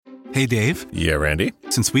Hey, Dave. Yeah, Randy?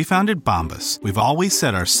 Since we founded Bombas, we've always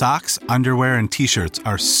said our socks, underwear, and T-shirts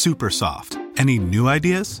are super soft. Any new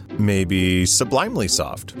ideas? Maybe sublimely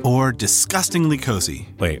soft. Or disgustingly cozy.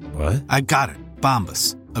 Wait, what? I got it.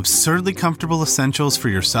 Bombas. Absurdly comfortable essentials for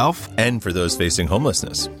yourself and for those facing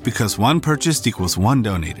homelessness. Because one purchased equals one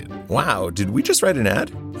donated. Wow, did we just write an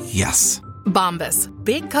ad? Yes. Bombas.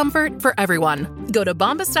 Big comfort for everyone. Go to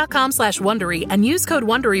bombas.com/Wondery and use code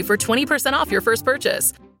WONDERY for 20% off your first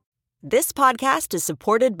purchase. This podcast is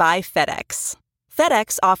supported by FedEx.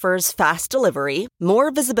 FedEx offers fast delivery, more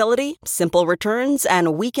visibility, simple returns,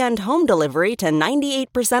 and weekend home delivery to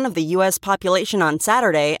 98% of the U.S. population on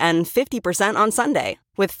Saturday and 50% on Sunday.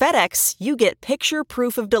 With FedEx, you get picture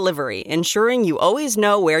proof of delivery, ensuring you always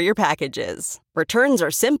know where your package is. Returns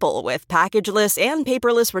are simple with packageless and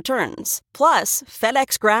paperless returns. Plus,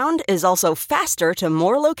 FedEx Ground is also faster to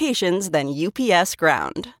more locations than UPS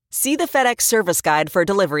Ground. See the FedEx service guide for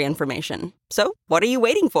delivery information. So, what are you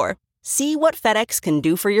waiting for? See what FedEx can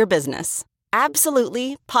do for your business.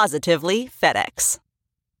 Absolutely, positively FedEx.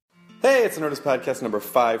 Hey, it's the Nerdist Podcast number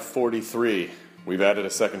 543. We've added a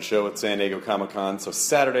second show at San Diego Comic-Con, so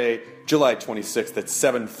Saturday, July 26th at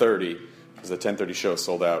 7:30, because the 10:30 show is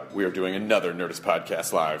sold out, we are doing another Nerdist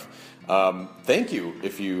Podcast live. Thank you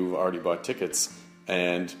if you already bought tickets,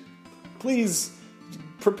 and please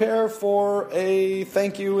prepare for a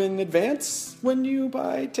thank you in advance when you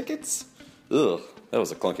buy tickets. Ugh. That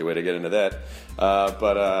was a clunky way to get into that.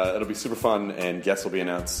 But it'll be super fun, and guests will be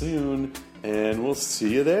announced soon, and we'll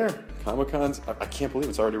see you there. Comic-Con's, I can't believe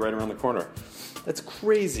it's already right around the corner. That's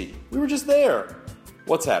crazy. We were just there.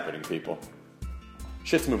 What's happening, people?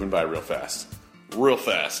 Shit's moving by real fast. Real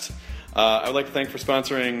fast. I would like to thank for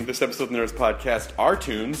sponsoring this episode of the Nerds Podcast,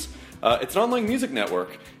 RTunes. It's an online music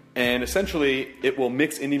network, and essentially it will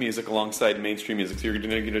mix indie music alongside mainstream music. So you're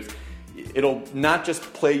going to it'll not just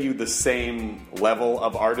play you the same level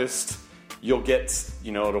of artist. You'll get,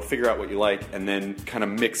 it'll figure out what you like and then kind of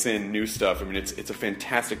mix in new stuff. I mean, it's a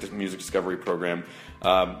fantastic music discovery program.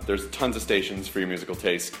 There's tons of stations for your musical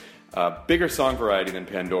taste. Bigger song variety than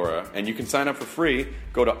Pandora. And you can sign up for free.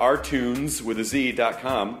 Go to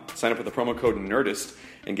rtunes.com, sign up with the promo code NERDIST,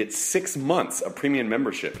 and get 6 months of premium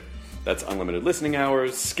membership. That's unlimited listening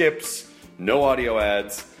hours, skips, no audio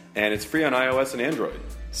ads, and it's free on iOS and Android.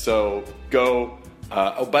 So go,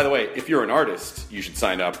 by the way, if you're an artist, you should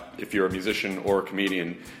sign up if you're a musician or a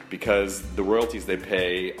comedian, because the royalties they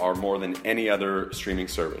pay are more than any other streaming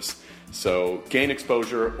service. So gain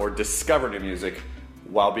exposure or discover new music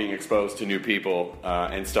while being exposed to new people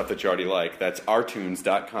and stuff that you already like. That's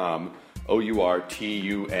rtunes.com,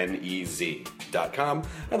 OURTUNEZ.com.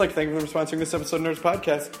 I'd like to thank them for sponsoring this episode of Nerds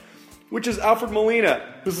Podcast, which is Alfred Molina,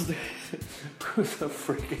 who's the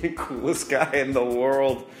freaking coolest guy in the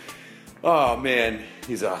world. Oh, man,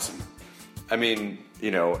 he's awesome. I mean,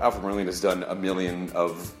 Alfred Molina's done a million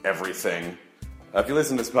of everything. If you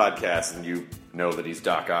listen to this podcast and you know that he's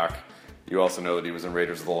Doc Ock, you also know that he was in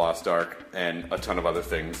Raiders of the Lost Ark and a ton of other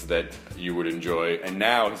things that you would enjoy. And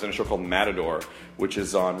now he's in a show called Matador, which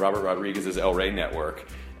is on Robert Rodriguez's El Rey network.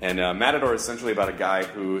 And Matador is essentially about a guy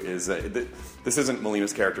who is... this isn't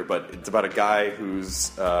Molina's character, but it's about a guy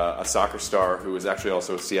who's a soccer star who is actually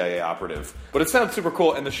also a CIA operative. But it sounds super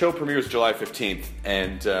cool, and the show premieres July 15th.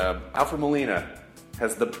 And Alfred Molina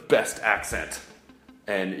has the best accent,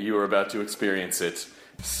 and you are about to experience it.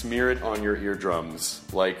 Smear it on your eardrums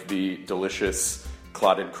like the delicious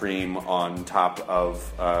clotted cream on top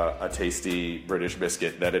of a tasty British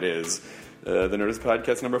biscuit that it is. The Nerdist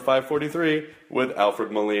Podcast number 543 with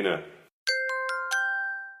Alfred Molina.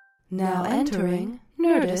 Now entering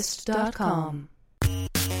Nerdist.com.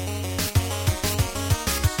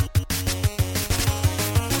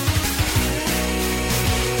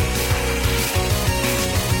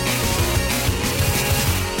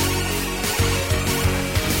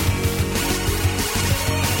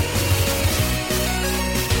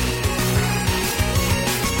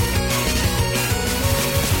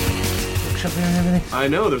 I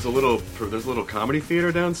know there's a little comedy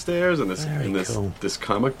theater downstairs and this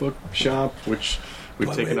comic book shop which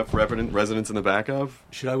we've taken up residence in the back of.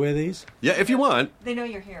 Should I wear these? Yeah, if you want. They know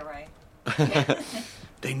you're here, right?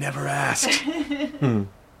 They never asked.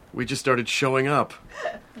 We just started showing up.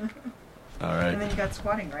 All right. And then you got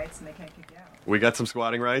squatting rights and they can't kick you out. We got some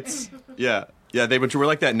squatting rights? Yeah, we're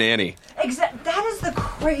like that nanny. That is the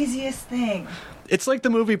craziest thing. It's like the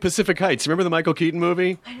movie Pacific Heights. Remember the Michael Keaton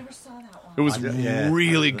movie? I never saw that one. It was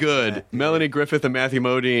really good. Yeah. Melanie Griffith and Matthew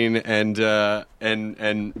Modine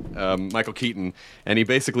and Michael Keaton, and he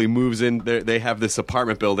basically moves in. They have this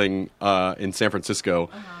apartment building in San Francisco,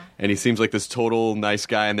 and he seems like this total nice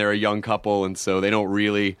guy, and they're a young couple, and so they don't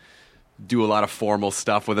really do a lot of formal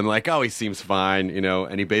stuff with him. Like, oh, he seems fine,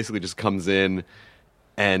 and he basically just comes in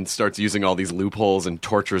and starts using all these loopholes and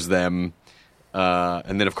tortures them.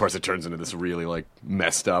 And then, of course, it turns into this really, like,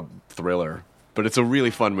 messed up thriller. But it's a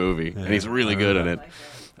really fun movie, and he's really good in it.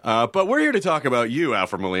 But we're here to talk about you,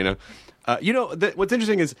 Alfred Molina. What's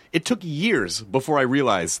interesting is it took years before I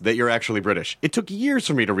realized that you're actually British. It took years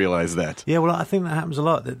for me to realize that. Yeah, well, I think that happens a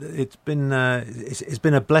lot. It's been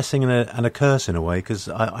a blessing and a curse in a way, because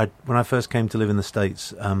when I first came to live in the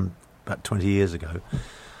States about 20 years ago,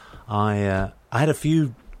 I had a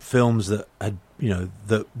few films that had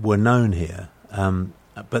that were known here,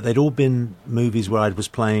 but they'd all been movies where I was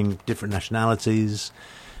playing different nationalities,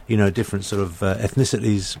 different sort of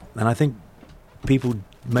ethnicities, and I think people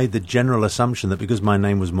made the general assumption that because my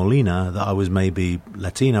name was Molina, that I was maybe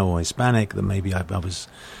Latino or Hispanic, that maybe I was,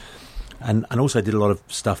 and also I did a lot of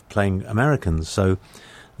stuff playing Americans, so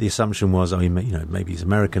the assumption was, maybe he's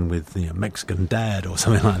American with Mexican dad or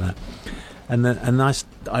something like that, and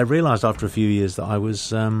I realised after a few years that I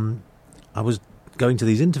was going to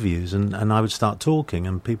these interviews and I would start talking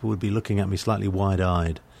and people would be looking at me slightly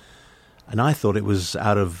wide-eyed. And I thought it was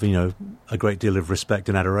out of, a great deal of respect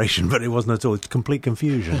and adoration, but it wasn't at all. It's complete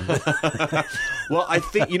confusion. Well, I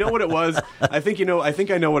think, you know what it was? I think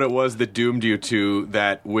I know what it was that doomed you to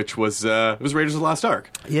that, which was, it was Raiders of the Lost Ark.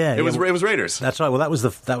 Yeah. It was Raiders. That's right. Well, that was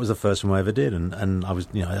the first one I ever did. And I was,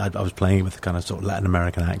 I was playing it with a kind of sort of Latin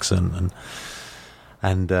American accent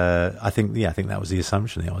and I think that was the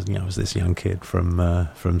assumption. I was this young kid from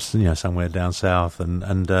somewhere down south,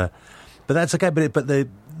 but that's okay. But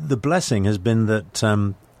the blessing has been that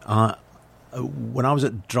when I was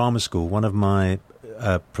at drama school, one of my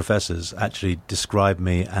professors actually described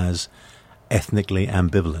me as ethnically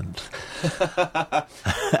ambivalent.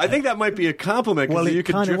 I think that might be a compliment, because you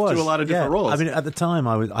could drift to a lot of different roles. I mean, at the time,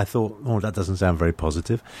 I thought, that doesn't sound very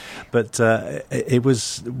positive, but it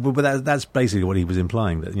was. But that's basically what he was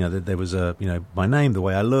implying. That that there was my name, the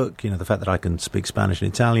way I look, the fact that I can speak Spanish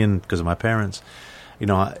and Italian because of my parents.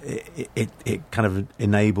 It kind of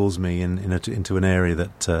enables me into an area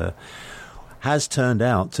that has turned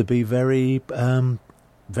out to be very.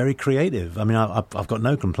 Very creative. I mean, I've got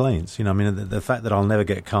no complaints. The fact that I'll never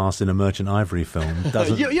get cast in a Merchant Ivory film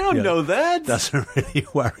doesn't. you don't know that. Doesn't really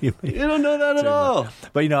worry me. You don't know that at all.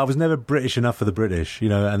 But I was never British enough for the British.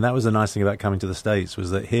 And that was the nice thing about coming to the States,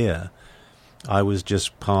 was that here, I was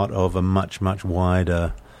just part of a much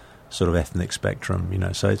wider sort of ethnic spectrum,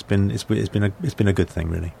 So it's been a good thing,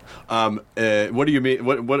 really. What do you mean?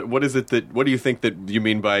 What is it what do you think that you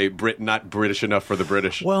mean by not British enough for the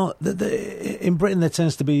British? Well, in Britain there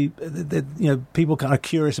tends to be, people kind of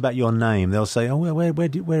curious about your name. They'll say, "Oh,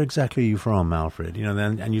 where exactly are you from, Alfred?"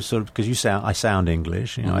 And you sort of, because I sound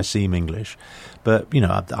English, I seem English, but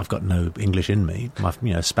I've got no English in me.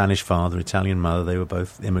 My Spanish father, Italian mother, they were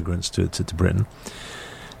both immigrants to Britain.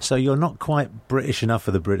 So you're not quite British enough for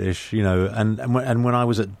the British, And when I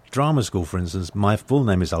was at drama school, for instance, my full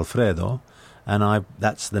name is Alfredo, and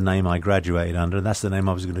that's the name I graduated under, and that's the name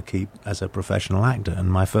I was going to keep as a professional actor.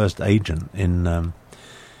 And my first agent in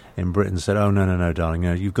Britain said, "Oh, no, darling,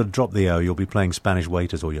 you've got to drop the O. You'll be playing Spanish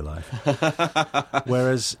waiters all your life."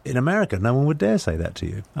 Whereas in America, no one would dare say that to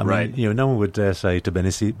you. I mean, no one would dare say to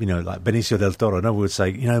Benicio, like Benicio del Toro. No one would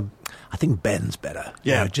say, I think Ben's better.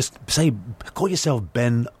 Yeah, just call yourself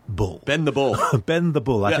Ben Bull. Ben the Bull. Ben the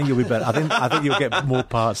Bull. I think you'll be better. I think you'll get more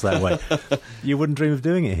parts that way. You wouldn't dream of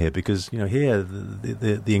doing it here, because here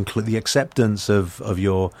the acceptance of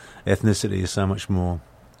your ethnicity is so much more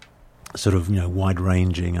sort of wide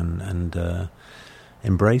ranging and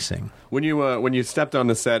embracing. When you stepped on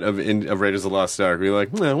the set of Raiders of the Lost Ark, were you like,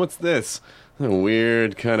 what's this? A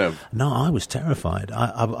weird kind of... No, I was terrified.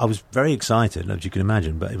 I was very excited, as you can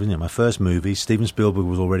imagine, but it was my first movie. Steven Spielberg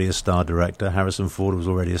was already a star director. Harrison Ford was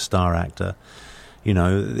already a star actor.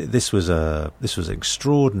 This was an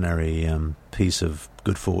extraordinary piece of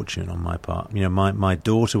good fortune on my part. My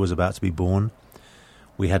daughter was about to be born.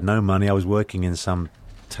 We had no money. I was working in some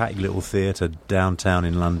tacky little theatre downtown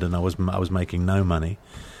in London. I was making no money,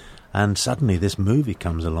 and suddenly this movie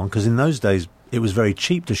comes along, because in those days it was very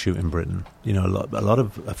cheap to shoot in Britain. A lot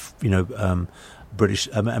of British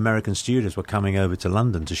American studios were coming over to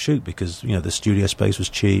London to shoot, because the studio space was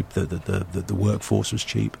cheap, the workforce was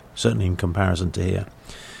cheap, certainly in comparison to here.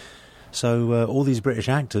 So all these British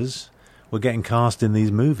actors were getting cast in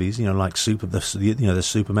these movies, like the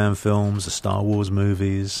Superman films, the Star Wars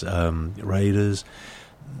movies, Raiders.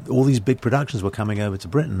 All these big productions were coming over to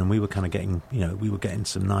Britain, and we were kind of getting, we were getting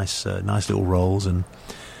some nice little roles, and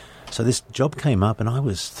So this job came up, and I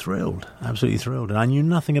was thrilled, absolutely thrilled. And I knew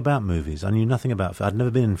nothing about movies. I knew nothing about. I'd never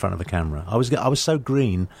been in front of a camera. I was so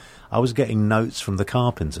green. I was getting notes from the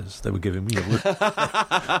carpenters. They were giving me. They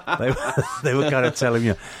were kind of telling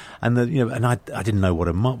me, and I didn't know what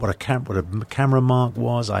a camera mark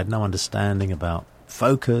was. I had no understanding about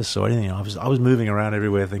focus or anything. I was moving around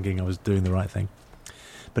everywhere, thinking I was doing the right thing.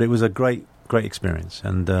 But it was a great experience,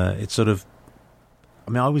 and it sort of. I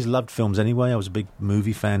mean, I always loved films anyway. I was a big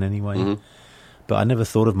movie fan anyway. Mm-hmm. But I never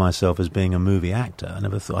thought of myself as being a movie actor.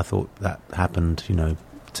 I thought that happened,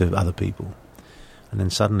 to other people. And then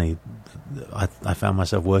suddenly I found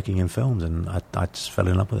myself working in films, and I just fell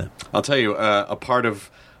in love with it. I'll tell you, a part of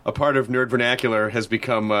nerd vernacular has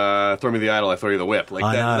become throw me the idol, I throw you the whip.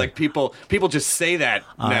 Like people just say that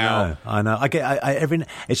now. I know.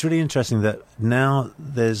 It's really interesting that now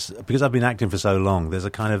because I've been acting for so long, there's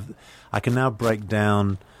a kind of, I can now break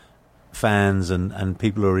down fans and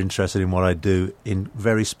people who are interested in what I do in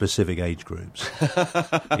very specific age groups.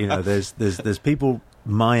 There's people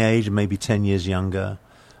my age, maybe 10 years younger,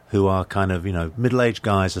 who are kind of, middle-aged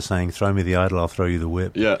guys are saying, throw me the idol, I'll throw you the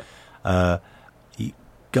whip. Yeah.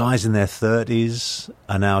 Guys in their 30s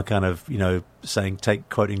are now kind of, saying,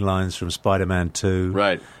 quoting lines from Spider-Man 2.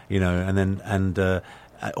 Right.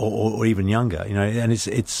 Or even younger, and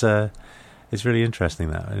it's really interesting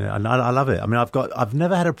that, and I love it. I mean, I've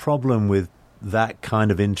never had a problem with that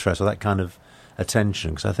kind of interest or that kind of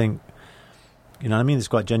attention, because I think, I mean this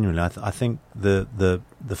quite genuinely. I think the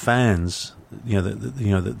fans,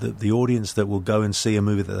 the audience that will go and see a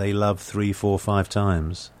movie that they love 3, 4, 5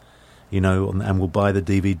 times, and will buy the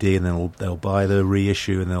DVD, and then they'll buy the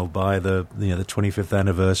reissue, and they'll buy the 25th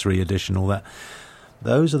anniversary edition, all that.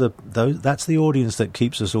 That's the audience that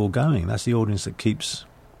keeps us all going. That's the audience that keeps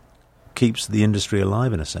the industry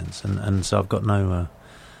alive in a sense, and so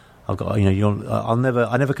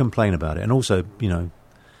I never complain about it, and also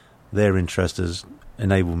their interest has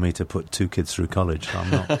enabled me to put 2 kids through college. So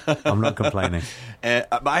I'm not complaining.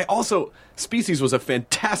 I also, Species was a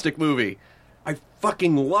fantastic movie. I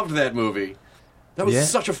fucking loved that movie. That was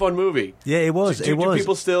such a fun movie. Yeah, it was. Do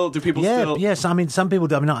people still? Yes, I mean, some people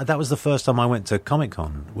do. I mean, that was the first time I went to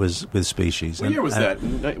Comic-Con was with Species. What year was that?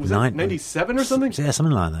 Was that 97 or something? Yeah,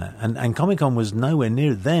 something like that. And Comic-Con was nowhere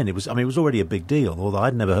near then. It was already a big deal, although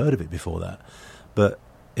I'd never heard of it before that. But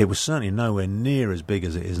it was certainly nowhere near as big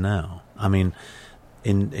as it is now. I mean,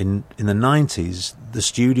 in the 90s, the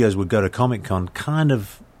studios would go to Comic-Con kind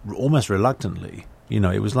of almost reluctantly.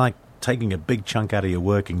 It was like taking a big chunk out of your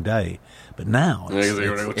working day. But now, talk to these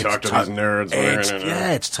nerds.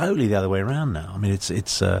 It's totally the other way around now. I mean,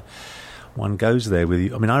 it's one goes there with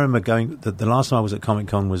you. I mean, I remember going. The last time I was at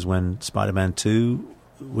Comic-Con was when Spider-Man 2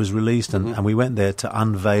 was released, and we went there to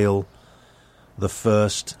unveil the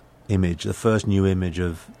first new image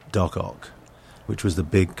of Doc Ock, which was the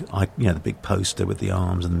big poster with the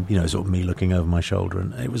arms, and sort of me looking over my shoulder,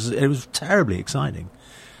 and it was terribly exciting,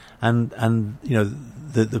 and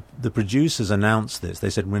the producers announced this. They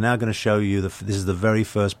said, we're now going to show you this is the very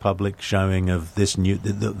first public showing of this new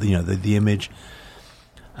the image,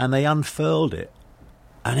 and they unfurled it,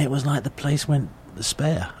 and it was like the place went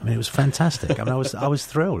spare. I mean, it was fantastic. I mean, I was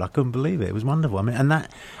thrilled. I couldn't believe it. It was wonderful. I mean,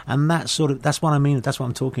 and that sort of, that's what I mean. That's what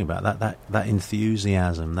I'm talking about. That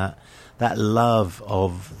enthusiasm, that love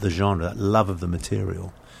of the genre, that love of the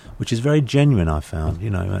material, which is very genuine, I found,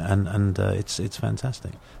 and it's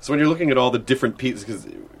fantastic. So when you're looking at all the different pieces, because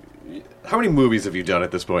how many movies have you done at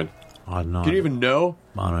this point? I don't know. Can you even know?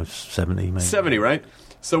 I don't know, 70 maybe. 70, right?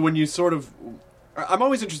 So when you sort of, I'm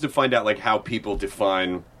always interested to find out like how people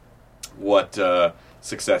define what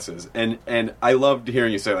success is, and I loved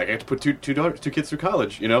hearing you say like I have to put two kids through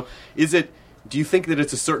college. Do you think that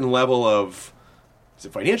it's a certain level of, is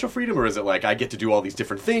it financial freedom, or is it like I get to do all these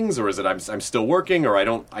different things, or is it I'm still working, or I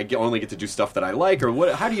only get to do stuff that I like, or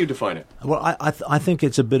what? How do you define it? Well, I think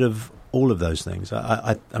it's a bit of all of those things.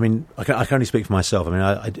 I mean, I can only speak for myself. I mean,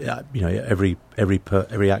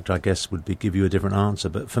 every actor, I guess, would give you a different answer.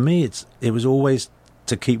 But for me, it was always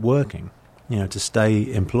to keep working, to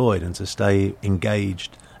stay employed and to stay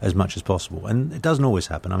engaged as much as possible. And it doesn't always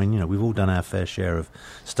happen. I mean, we've all done our fair share of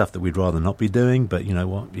stuff that we'd rather not be doing, but you know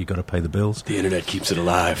what? You've got to pay the bills. The internet keeps it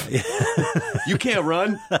alive. You can't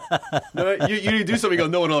run. No, you do something, you go,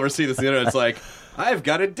 no one will ever see this. The internet's like, I've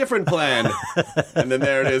got a different plan. And then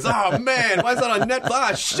there it is. Oh, man, why is that on Netflix?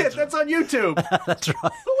 Ah, shit, that's on YouTube. That's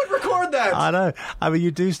right. Who would record that? I know. I mean, you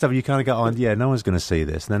do stuff, you kind of go, oh, yeah, no one's going to see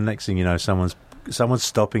this. And then next thing you know, someone's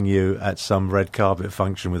stopping you at some red carpet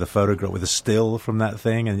function with a photograph, with a still from that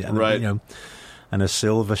thing, and right. and a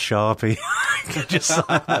silver Sharpie. Just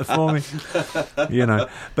sign that for me,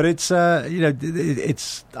 But it's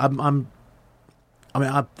it's I'm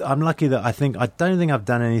lucky that I don't think I've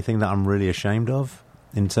done anything that I'm really ashamed of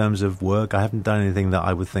in terms of work. I haven't done anything that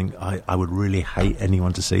I would think I would really hate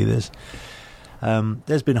anyone to see this.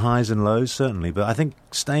 There's been highs and lows, certainly, but I think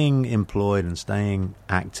staying employed and staying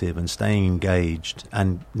active and staying engaged,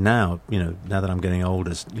 and now that I'm getting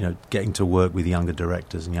older, getting to work with younger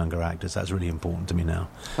directors and younger actors, that's really important to me now.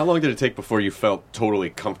 How long did it take before you felt totally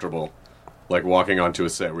comfortable, like walking onto a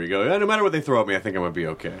set where you go, no matter what they throw at me, I think I'm going to be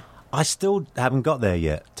okay? I still haven't got there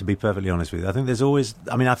yet, to be perfectly honest with you. I think there's always...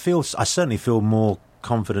 I certainly feel more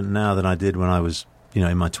confident now than I did when I was,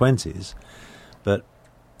 in my 20s. But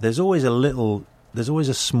there's always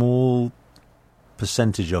a small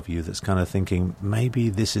percentage of you that's kind of thinking, maybe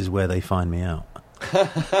this is where they find me out.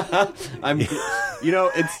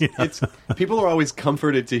 It's people are always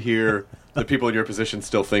comforted to hear that people in your position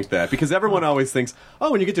still think that, because everyone always thinks,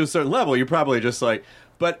 when you get to a certain level, you're probably just like,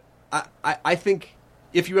 but I think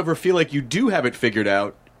if you ever feel like you do have it figured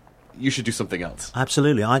out, you should do something else.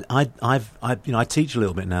 Absolutely. I teach a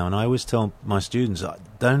little bit now, and I always tell my students,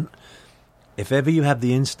 if ever you have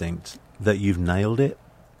the instinct that you've nailed it,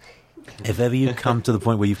 if ever you come to the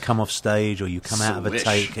point where you've come off stage or you come out of a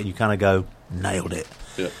take and you kind of go, nailed it,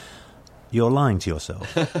 you're lying to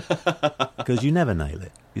yourself, because you never nail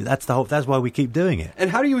it. That's why we keep doing it. And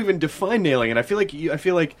how do you even define nailing it? I feel like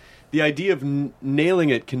the idea of nailing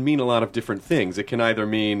it can mean a lot of different things. It can either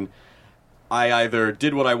mean I either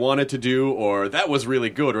did what I wanted to do, or that was really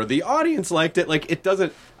good, or the audience liked it. Like, it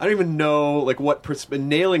doesn't... I don't even know, like,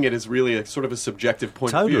 nailing it is really a sort of a subjective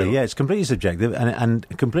point of view. Totally, yeah. It's completely subjective and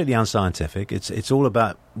completely unscientific. It's all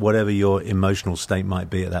about whatever your emotional state might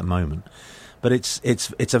be at that moment. But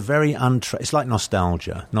it's a very... it's like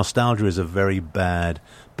nostalgia. Nostalgia is a very bad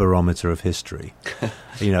barometer of history.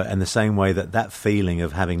 And the same way that feeling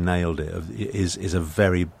of having nailed it is a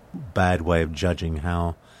very bad way of judging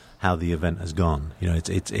how the event has gone.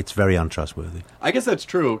 It's very untrustworthy. I guess that's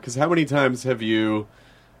true, because how many times have you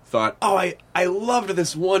thought, I loved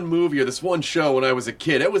this one movie or this one show when I was a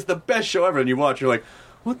kid. It was the best show ever. And you watch, you're like,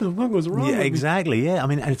 what the fuck was wrong with me? Exactly, yeah. I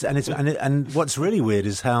mean, and what's really weird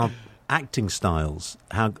is how acting styles,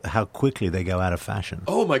 how quickly they go out of fashion.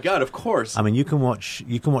 Oh my God, of course. I mean, you can watch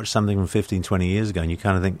something from 15, 20 years ago, and you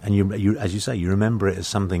kind of think, and you as you say, you remember it as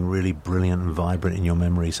something really brilliant and vibrant in your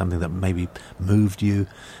memory, something that maybe moved you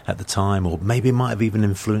at the time, or maybe it might have even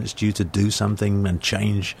influenced you to do something and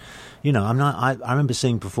change. I remember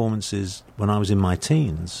seeing performances when I was in my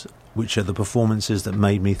teens, which are the performances that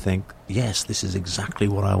made me think, yes, this is exactly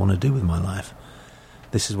what I want to do with my life.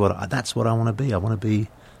 That's what I want to be. I want to be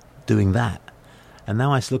doing that. And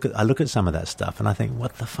now I look at some of that stuff and I think,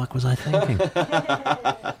 what the fuck was I thinking?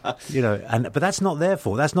 But that's not their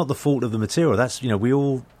fault. That's not the fault of the material. That's,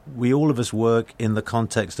 we all of us work in the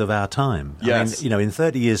context of our time. Yes. I mean, in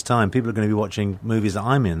 30 years' time, people are going to be watching movies that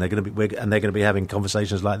I'm in. They're going to be having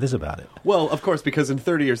conversations like this about it. Well, of course, because in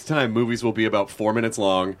 30 years' time, movies will be about 4 minutes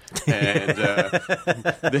long, and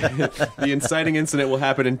the inciting incident will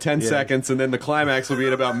happen in 10 seconds, and then the climax will be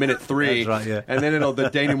at about minute 3. That's right, yeah. And then it'll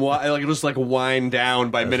just like wind down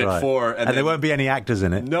by minute 4, and there won't be any actors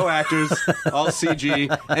in it. No actors, all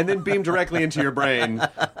CG, and then beam directly into your brain.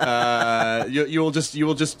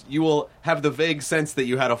 You will have the vague sense that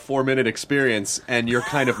you had a 4-minute experience, and you're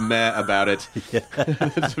kind of meh about it.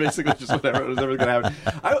 That's basically just whatever's ever going to happen.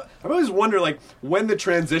 I always wonder, like, when the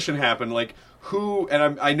transition happened, like, who,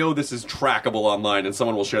 and I know this is trackable online, and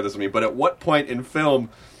someone will share this with me, but at what point in film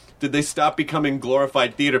did they stop becoming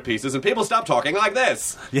glorified theater pieces and people stop talking like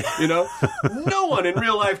this? Yeah. No one in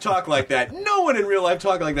real life talked like that. No one in real life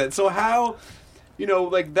talked like that. So how...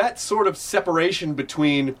 like that sort of separation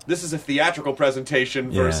between this is a theatrical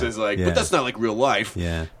presentation versus but that's not like real life.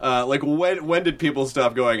 Yeah. Like when did people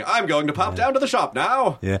stop going, I'm going to pop down to the shop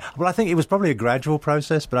now? Yeah. Well, I think it was probably a gradual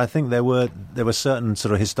process, but I think there were certain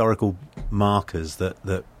sort of historical markers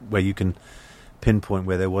that where you can pinpoint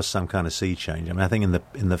where there was some kind of sea change. I mean, I think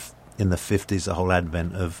in the 50s, the whole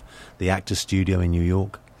advent of the Actors Studio in New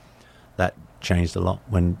York, that changed a lot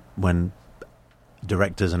when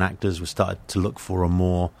directors and actors were started to look for a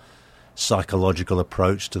more psychological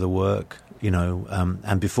approach to the work,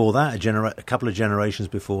 and before that, a couple of generations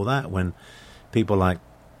before that, when people like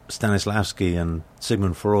Stanislavski and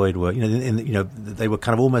Sigmund Freud were, they were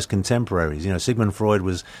kind of almost contemporaries. Sigmund Freud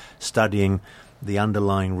was studying the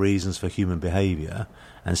underlying reasons for human behavior,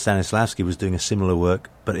 and Stanislavski was doing a similar work,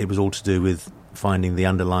 but it was all to do with finding the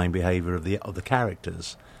underlying behavior of the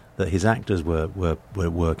characters that his actors were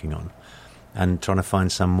working on, and trying to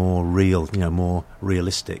find some more real, more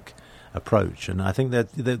realistic approach. And I think that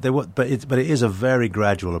but it is a very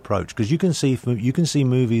gradual approach, because you can see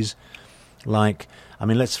movies like, I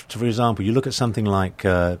mean, for example, you look at something like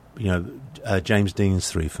James Dean's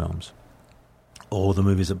 3 films, or the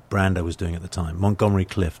movies that Brando was doing at the time, Montgomery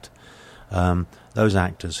Clift. Those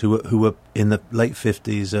actors who were in the late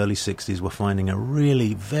 50s, early 60s were finding a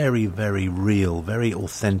really very, very real, very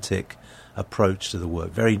authentic approach to the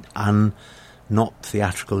work, very not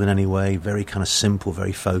theatrical in any way, very kind of simple,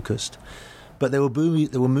 very focused. But there were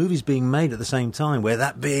movies being made at the same time where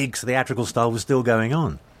that big theatrical style was still going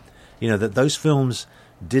on. You know, that those films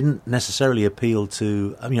didn't necessarily appeal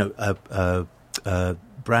to,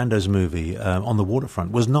 Brando's movie, On the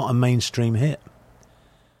Waterfront, was not a mainstream hit.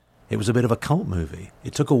 It was a bit of a cult movie.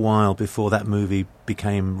 It took a while before that movie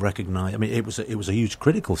became recognised. I mean, it was a huge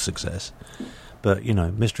critical success, but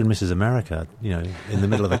Mr. and Mrs. America, in the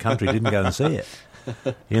middle of the country, didn't go and see it,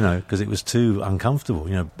 because it was too uncomfortable.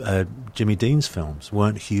 Jimmy Dean's films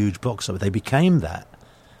weren't huge box office. They became that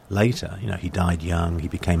later. He died young. He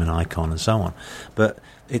became an icon and so on. But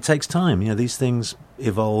it takes time. These things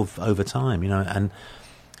evolve over time. And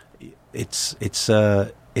it's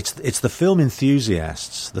the film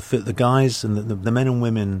enthusiasts, the guys and the men and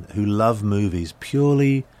women who love movies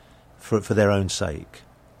purely for their own sake,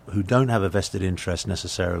 who don't have a vested interest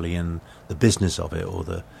necessarily in the business of it or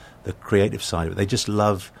the creative side of it. They just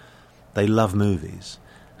love movies.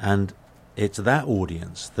 And it's that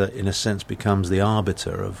audience that, in a sense, becomes the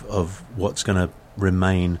arbiter of what's going to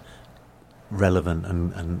remain relevant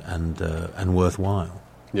and worthwhile.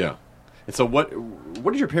 Yeah. And so what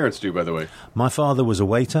did your parents do, by the way? My father was a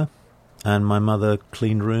waiter, and my mother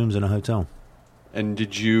cleaned rooms in a hotel. And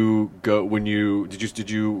did you go were you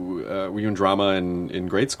in drama in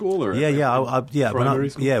grade school or primary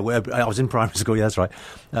school? Yeah, I was in primary school. Yeah, that's right.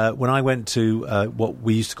 When I went to what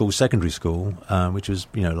we used to call secondary school, which was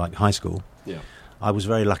like high school. Yeah. I was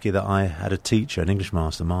very lucky that I had a teacher, an English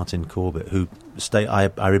master, Martin Corbett, who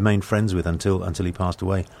I remained friends with until he passed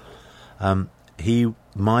away.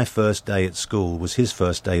 My first day at school was his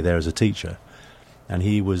first day there as a teacher, and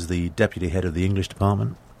he was the deputy head of the English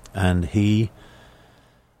department, and he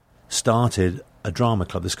started a drama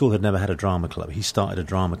club. The school had never had a drama club. He started a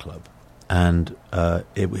drama club, and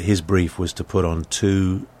his brief was to put on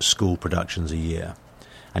 2 school productions a year.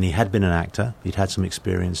 And he had been an actor. He'd had some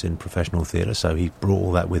experience in professional theatre, so he brought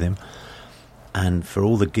all that with him. And for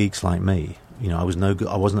all the geeks like me, I was no good.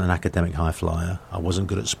 I wasn't an academic high flyer. I wasn't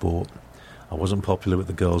good at sport. I wasn't popular with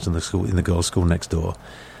the girls in the girls' school next door.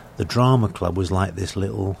 The drama club was like this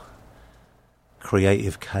little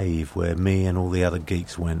creative cave where me and all the other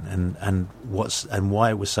geeks went, and why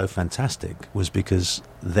it was so fantastic was because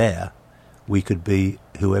there we could be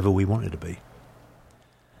whoever we wanted to be.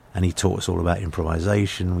 And he taught us all about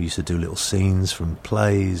improvisation. We used to do little scenes from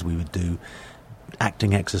plays. We would do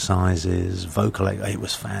acting exercises, it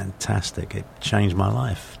was fantastic. It changed my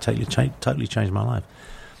life. Totally changed my life.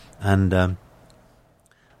 And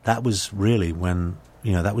that was really when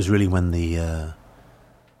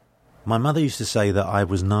my mother used to say that I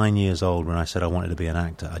was 9 years old when I said I wanted to be an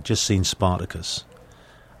actor. I'd just seen Spartacus,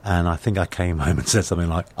 and I think I came home and said something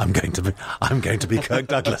like, "I'm going to be Kirk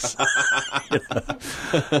Douglas."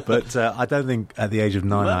 But I don't think at the age of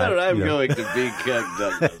 9. I'm going to be Kirk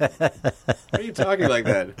Douglas. Why are you talking like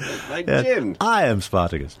that? Like Jim. I am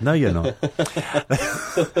Spartacus. No, you're not.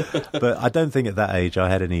 But I don't think at that age I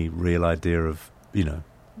had any real idea of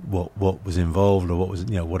what was involved or what was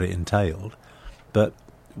what it entailed. But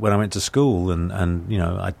when I went to school and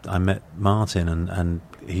I met Martin and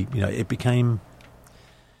he it became.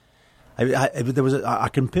 I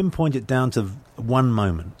can pinpoint it down to one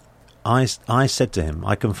moment. I said to him,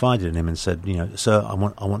 I confided in him and said, "Sir, I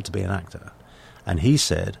want to be an actor," and he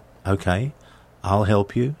said, "Okay, I'll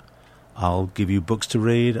help you. I'll give you books to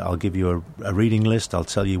read. I'll give you a reading list. I'll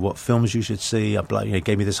tell you what films you should see." He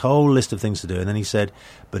gave me this whole list of things to do, and then he said,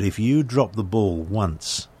 "But if you drop the ball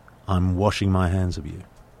once, I'm washing my hands of you."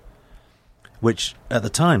 Which at the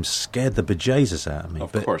time scared the bejesus out of me.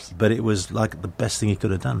 Of course, but it was like the best thing he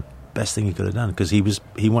could have done. Because he was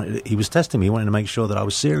testing me. He wanted to make sure that I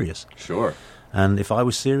was serious. Sure. And if I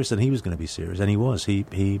was serious, then he was going to be serious, and he was. He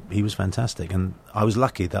was fantastic, and I was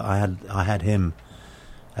lucky that I had him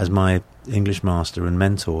as my English master and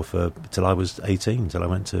mentor till I was 18, till I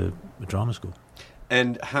went to drama school.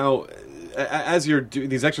 And how, as you're doing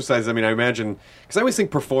these exercises, I mean, I imagine, because I always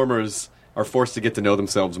think performers are forced to get to know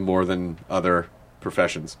themselves more than other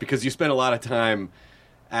professions, because you spend a lot of time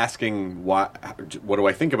asking what do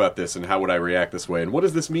I think about this and how would I react this way and what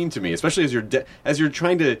does this mean to me? Especially as you're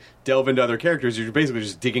trying to delve into other characters, you're basically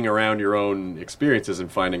just digging around your own experiences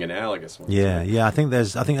and finding analogous ones. Yeah. I think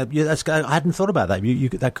that's. I hadn't thought about that.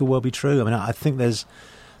 That could well be true. I mean, I think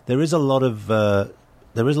there is a lot of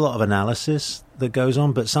analysis that goes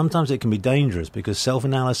on, but sometimes it can be dangerous because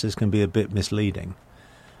self-analysis can be a bit misleading.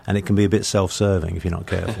 And it can be a bit self-serving if you're not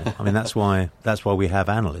careful. I mean, that's why we have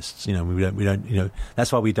analysts. We don't.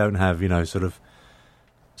 That's why we don't have sort of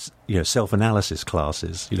self-analysis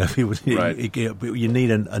classes. People, right. You need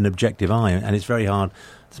an objective eye, and it's very hard.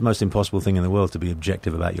 It's the most impossible thing in the world to be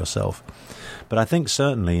objective about yourself. But I think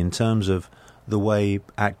certainly in terms of the way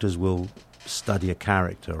actors will study a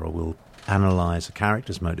character or will analyse a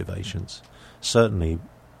character's motivations, certainly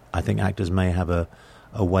I think actors may have a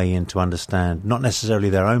way in to understand not necessarily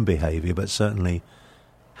their own behaviour, but certainly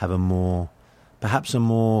have perhaps a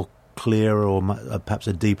more clear or perhaps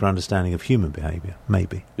a deeper understanding of human behaviour,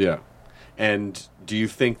 maybe. Yeah. And do you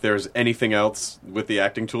think there's anything else with the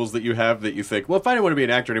acting tools that you have that you think, well, if I didn't want to be an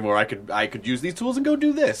actor anymore, I could use these tools and go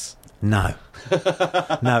do this? No.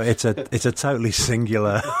 No, it's a totally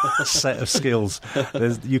singular set of skills.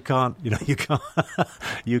 You can't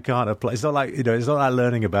apply. It's not like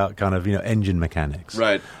learning about kind of engine mechanics.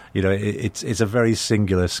 Right. It's a very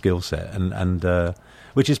singular skill set, and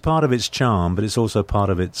which is part of its charm, but it's also part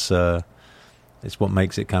of it's what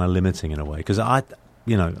makes it kind of limiting in a way. Because I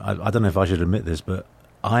don't know if I should admit this, but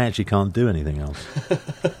I actually can't do anything else.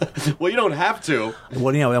 Well, you don't have to.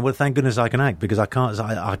 Well, thank goodness I can act because I can't.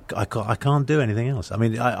 I can't do anything else. I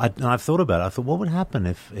mean, I've thought about it. I thought, what would happen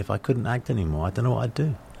if I couldn't act anymore? I don't know what I'd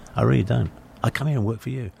do. I really don't. I'd come here and work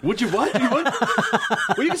for you. Would you? What? You would?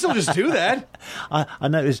 Well, you can still just do that. I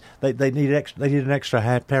noticed they need an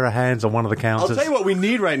extra pair of hands on one of the counters. I'll tell you what we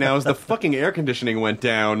need right now is the fucking air conditioning went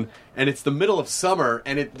down, and it's the middle of summer,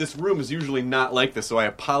 and this room is usually not like this, so I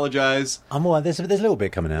apologize. I'm all right. There's a little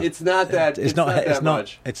bit coming out. It's not that. It's not that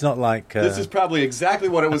much. It's not like this is probably exactly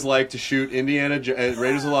what it was like to shoot Indiana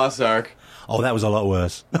Raiders of the Lost Ark. Oh, that was a lot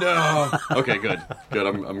worse. No. Okay, good.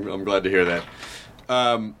 I'm glad to hear that.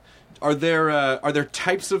 Are there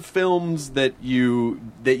types of films that you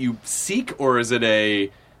seek, or is it a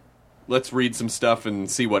let's read some stuff and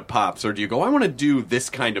see what pops, or do you go I want to do this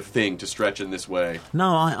kind of thing to stretch in this way?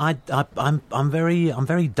 No, I'm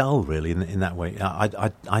very dull really in that way.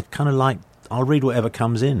 I kind of like I'll read whatever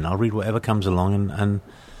comes in. I'll read whatever comes along, and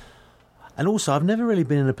also I've never really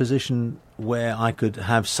been in a position where I could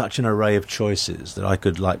have such an array of choices that I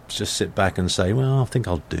could like just sit back and say, well, I think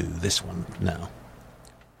I'll do this one now.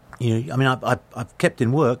 I mean, I've kept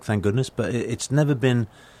in work, thank goodness, but it's never been.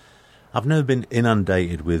 I've never been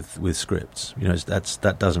inundated with scripts.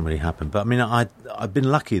 That doesn't really happen. But I mean, I've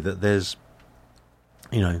been lucky that there's,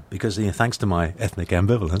 because thanks to my ethnic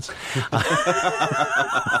ambivalence,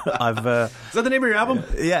 I've. Is that the name of your album?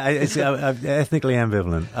 Yeah, it's Ethnically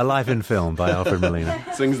Ambivalent, a life in film by Alfred Molina.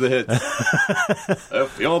 Sings the hits.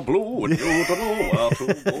 If you're blue and you don't know where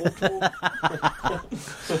to go.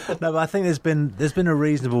 No, but I think there's been a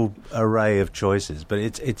reasonable array of choices, but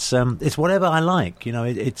it's whatever I like.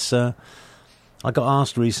 I got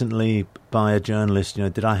asked recently by a journalist,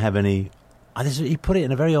 did I have any? He put it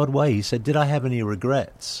in a very odd way. He said, did I have any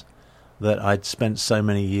regrets that I'd spent so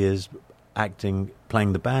many years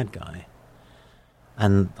playing the bad guy?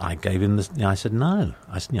 And I gave him this. I said no.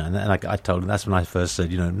 I told him that's when I first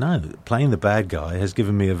said, no. Playing the bad guy has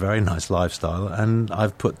given me a very nice lifestyle, and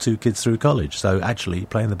I've put 2 kids through college. So actually,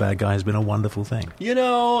 playing the bad guy has been a wonderful thing.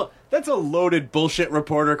 That's a loaded bullshit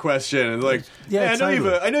reporter question. Like, yeah,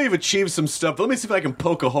 hey, I know you've achieved some stuff, but let me see if I can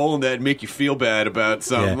poke a hole in that and make you feel bad about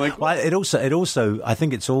something. Yeah. Like, well, it also, I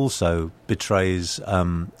think it also betrays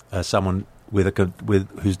someone who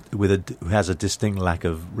has a distinct lack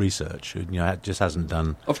of research, who just hasn't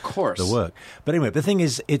done of course the work. But anyway, the thing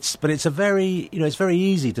is, it's very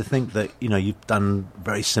easy to think that you've done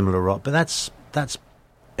very similar rock, but that's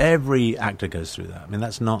every actor goes through that. I mean,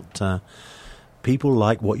 that's not people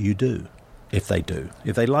like what you do. If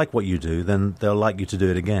they like what you do, then they'll like you to do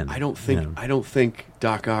it again. I don't think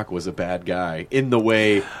Doc Ock was a bad guy in the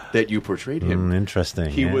way that you portrayed him. Interesting.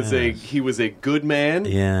 He was a good man.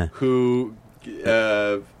 Yeah. Who,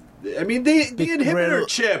 the inhibitor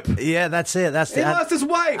chip. Yeah, that's it. He lost his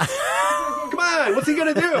wife. Come on, what's he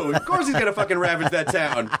gonna do? Of course he's gonna fucking ravage that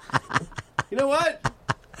town. You know what?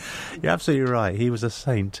 You're absolutely right. He was a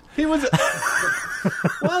saint. He was.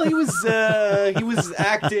 Well, he was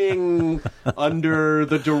acting under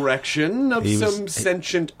the direction of some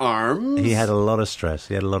sentient arms. He had a lot of stress.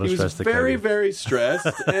 He was very, very stressed.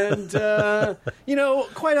 And,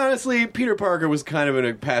 quite honestly, Peter Parker was kind of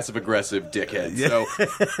a passive-aggressive dickhead. So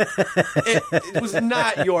it was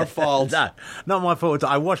not your fault. No, not my fault.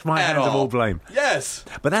 I washed my hands of all blame. Yes.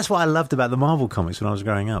 But that's what I loved about the Marvel comics when I was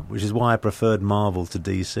growing up, which is why I preferred Marvel to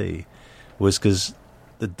DC, was because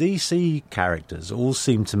the DC characters all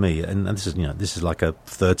seem to me, and this is like a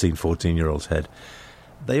 13, 14-year-old's head,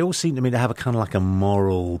 they all seem to me to have a kind of like a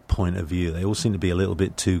moral point of view. They all seem to be a little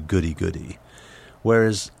bit too goody-goody.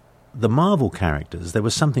 Whereas the Marvel characters, there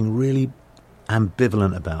was something really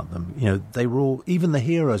ambivalent about them. They were all, even the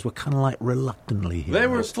heroes were kind of like reluctantly heroes. They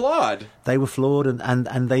were flawed. They were flawed,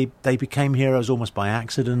 and they became heroes almost by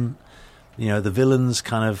accident. The villains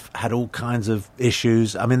kind of had all kinds of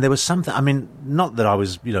issues. I mean, there was something... I mean, not that I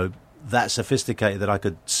was, that sophisticated that I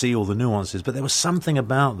could see all the nuances, but there was something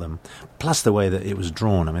about them, plus the way that it was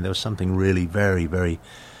drawn. I mean, there was something really very, very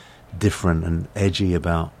different and edgy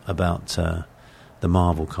about the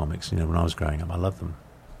Marvel comics, when I was growing up. I loved them.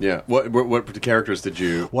 Yeah. What characters did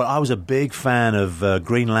you... Well, I was a big fan of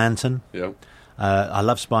Green Lantern. Yeah. I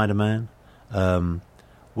love Spider-Man.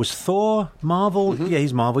 Was Thor Marvel? Mm-hmm. Yeah,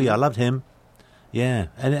 he's Marvel. Yeah, I loved him. Yeah,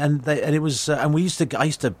 and it was, and I used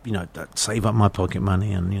to save up my pocket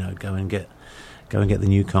money and go and get the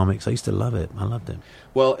new comics. I used to love it. I loved it.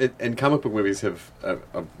 Well, and comic book movies have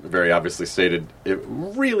very obviously stated it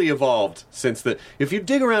really evolved since the. If you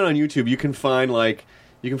dig around on YouTube, you can find that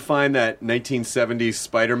 1970s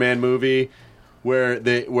Spider-Man movie.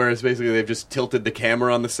 Whereas basically they've just tilted the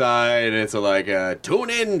camera on the side and it's tune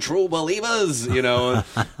in, true believers, and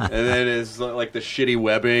then it's like the shitty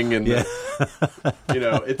webbing and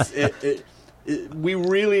we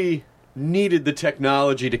really needed the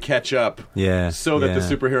technology to catch up, so that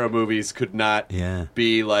the superhero movies could not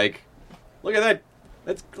be like, look at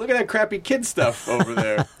that crappy kid stuff over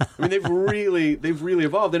there. I mean, they've really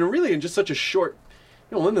evolved, and really in just such a short,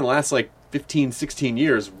 in the last 15, 16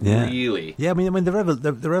 years, really. Yeah, I mean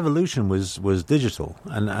the revolution was digital,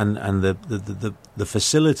 and the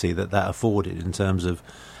facility that afforded in terms of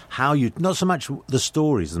how you, not so much the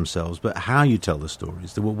stories themselves, but how you tell the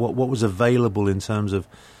stories. What was available in terms of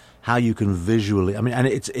how you can visually. I mean, and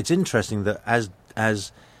it's interesting that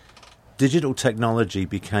as digital technology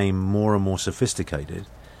became more and more sophisticated,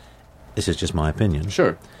 this is just my opinion.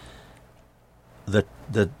 Sure. The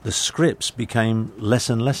scripts became less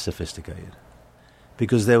and less sophisticated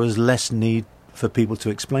because there was less need for people to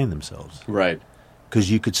explain themselves. Right.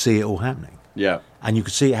 Because you could see it all happening. Yeah. And you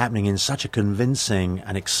could see it happening in such a convincing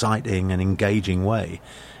and exciting and engaging way.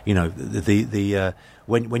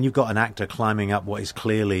 When you've got an actor climbing up what is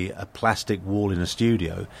clearly a plastic wall in a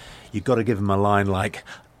studio, you've got to give him a line like,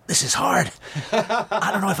 "This is hard. I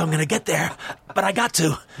don't know if I'm going to get there, but I got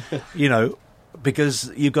to." Because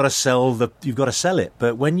you've got to sell it.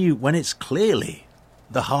 But when it's clearly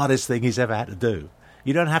the hardest thing he's ever had to do,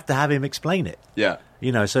 you don't have to have him explain it. Yeah.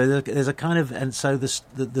 So there's a kind of, and so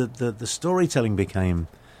the storytelling became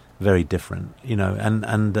very different.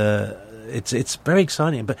 And it's very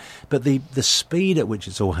exciting. But the speed at which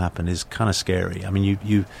it's all happened is kind of scary. I mean,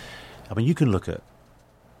 you can look at.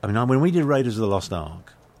 I mean, when we did Raiders of the Lost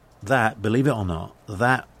Ark, that, believe it or not,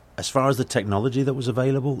 that. As far as the technology that was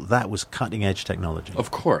available, that was cutting-edge technology.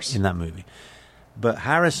 Of course. In that movie. But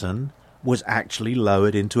Harrison was actually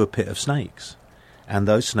lowered into a pit of snakes. And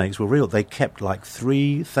those snakes were real. They kept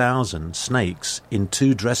 3,000 snakes in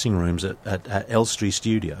 2 dressing rooms at Elstree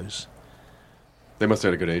Studios. They must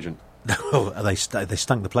have had a good agent. They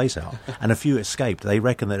stunk the place out, and a few escaped. They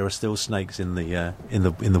reckon that there are still snakes in the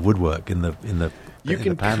woodwork in the. You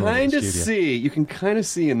can kind of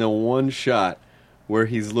see in the one shot where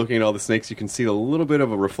he's looking at all the snakes, you can see a little bit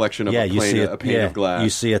of a reflection of a pane of glass. You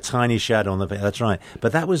see a tiny shadow on the. That's right.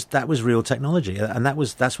 But that was real technology, and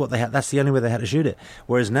that's what they had. That's the only way they had to shoot it.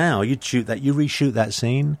 Whereas now you reshoot that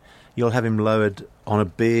scene, you'll have him lowered on a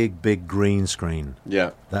big green screen.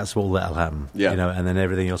 Yeah, that's what that'll happen. Yeah, and then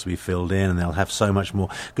everything else will be filled in, and they'll have so much more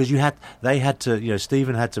because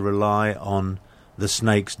Stephen had to rely on the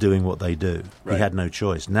snakes doing what they do. Right. He had no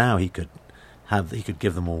choice. Now he could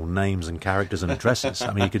give them all names and characters and addresses.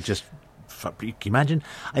 I mean, he could just. Can you imagine?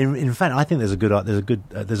 In fact, I think there's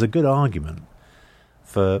a good argument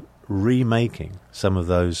for remaking some of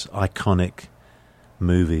those iconic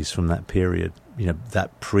movies from that period.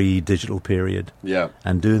 That pre-digital period. Yeah,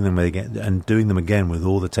 and doing them again with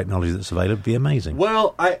all the technology that's available would be amazing.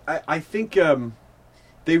 Well, I think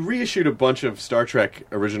they reissued a bunch of Star Trek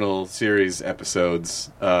original series episodes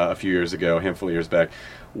a few years ago, a handful of years back,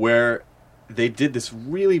 where they did this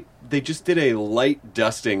really. They just did a light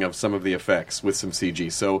dusting of some of the effects with some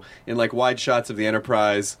CG. So in like wide shots of the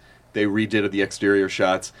Enterprise, they redid the exterior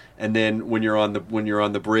shots, and then when you're on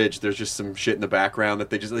the bridge, there's just some shit in the background that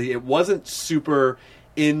they just. It wasn't super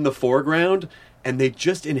in the foreground, and they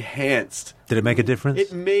just enhanced. Did it make a difference?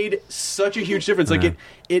 It made such a huge difference. Like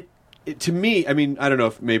it to me, I mean, I don't know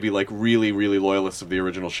if maybe like really, really loyalists of the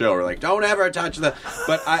original show are like, don't ever touch that.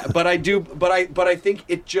 But I think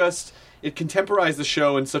it contemporized the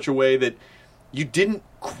show in such a way that you didn't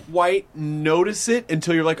quite notice it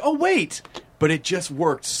until you're like, oh wait. But it just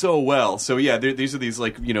worked so well. So yeah, these are these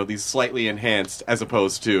like, you know, these slightly enhanced as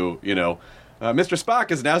opposed to, you know, Mr. Spock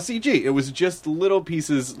is now CG. It was just little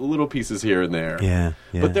pieces here and there. Yeah.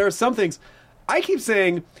 But there are some things. I keep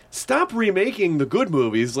saying, stop remaking the good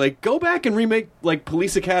movies. Like, go back and remake, like,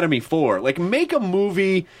 Police Academy 4. Like, make a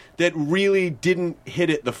movie that really didn't hit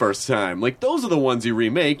it the first time. Like, those are the ones you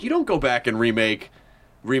remake. You don't go back and remake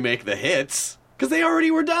the hits. Because they already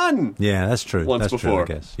were done. Yeah, that's true. Once that's before.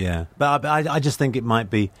 True, I guess. Yeah. But I just think it might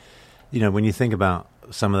be, you know, when you think about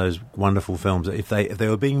some of those wonderful films, if they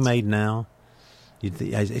were being made now,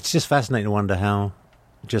 it's just fascinating to wonder how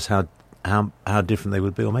different they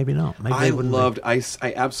would be, or maybe not. Maybe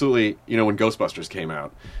I absolutely, you know, when Ghostbusters came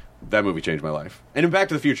out, that movie changed my life. And in Back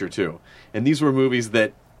to the Future, too. And these were movies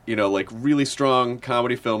that, you know, like really strong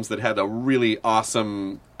comedy films that had a really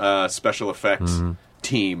awesome special effects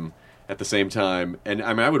team at the same time. And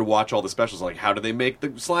I mean, I would watch all the specials, like how did they make the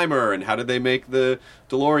Slimer and how did they make the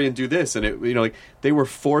DeLorean do this? And it, you know, like they were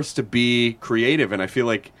forced to be creative. And I feel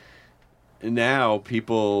like now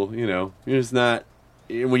people, you know, you're just not.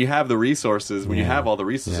 When you have the resources, when you have all the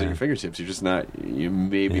resources at your fingertips, you're just not. You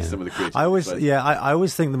maybe some of the creativity. I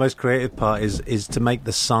always think the most creative part is to make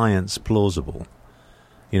the science plausible.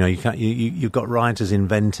 You know, you can't. You've got writers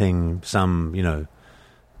inventing some, you know,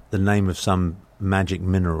 the name of some magic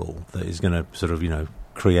mineral that is going to sort of, you know,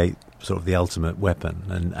 create sort of the ultimate weapon,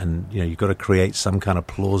 and you know, you've got to create some kind of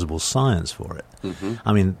plausible science for it.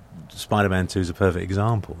 I mean, Spider-Man 2 is a perfect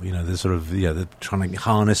example. You know, they're sort of, you know, they're trying to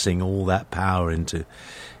harnessing all that power into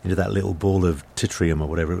that little ball of tritium or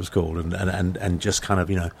whatever it was called, and just kind of,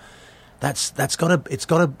 you know, it's got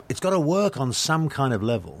to work on some kind of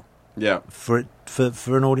level. Yeah. For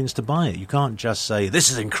an audience to buy it, you can't just say this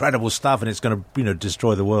is incredible stuff and it's going to, you know,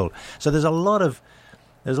 destroy the world. So there's a lot of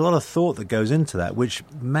thought that goes into that, which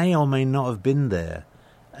may or may not have been there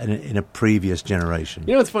in a previous generation.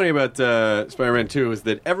 You know what's funny about Spider-Man 2 is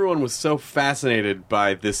that everyone was so fascinated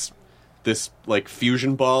by this like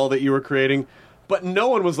fusion ball that you were creating, but no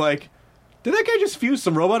one was like, did that guy just fuse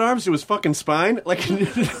some robot arms to his fucking spine? Like,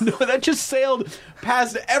 no, that just sailed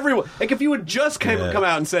past everyone. Like, if you had just come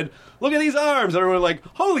out and said, look at these arms, everyone would like,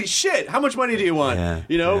 holy shit, how much money do you want? Yeah,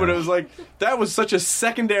 you know, but it was like, that was such a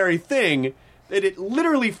secondary thing that it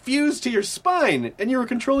literally fused to your spine, and you were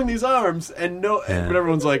controlling these arms, and but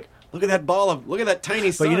everyone's like, look at that look at that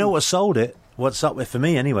tiny sun. But you know what sold it? What's up for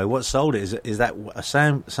me anyway? What sold it is that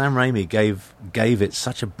Sam Raimi gave it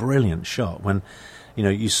such a brilliant shot when, you know,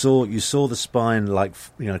 you saw the spine, like,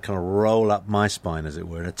 you know, kind of roll up my spine, as it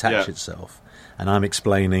were, and attach itself, and I'm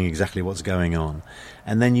explaining exactly what's going on,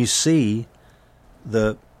 and then you see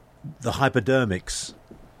the hypodermics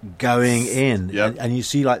going in, and you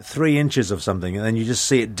see like 3 inches of something, and then you just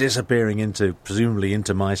see it disappearing presumably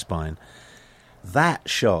into my spine. That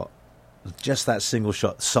shot, just that single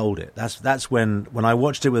shot, sold it. That's when I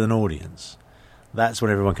watched it with an audience. That's when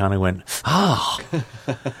everyone kind of went,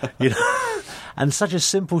 you know. And such a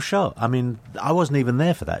simple shot. I mean, I wasn't even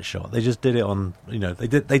there for that shot. They just did it on, you know, they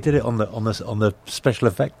did it on the special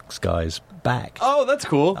effects guy's back. Oh, that's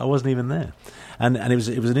cool. I wasn't even there, and it was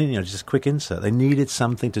an, you know, just a quick insert. They needed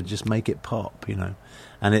something to just make it pop, you know,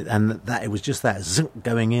 and it was just that zing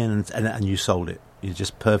going in, and you sold it. You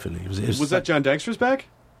just perfectly. It was that John Dexter's back?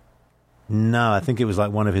 No, I think it was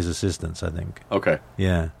like one of his assistants. I think. Okay.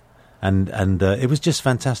 Yeah, and it was just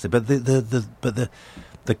fantastic. But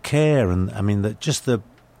the care, and I mean just the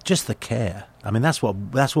care. I mean that's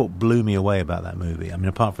what blew me away about that movie. I mean,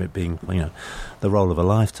 apart from it being, you know, the role of a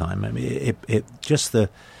lifetime. I mean, it just the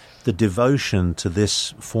devotion to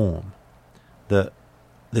this form that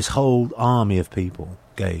this whole army of people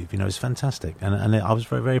gave. You know, it's fantastic, and I was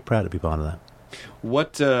very, very proud to be part of that.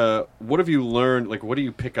 What have you learned? Like, what do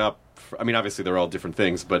you pick up? I mean, obviously they're all different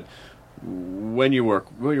things, but when you're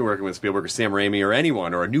working with Spielberg or Sam Raimi or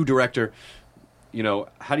anyone or a new director, you know,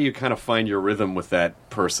 how do you kind of find your rhythm with that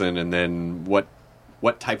person, and then what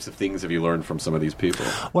types of things have you learned from some of these people?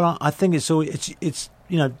 Well, I think it's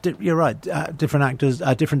you're right.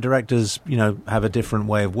 Different directors, have a different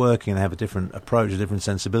way of working. They have a different approach, a different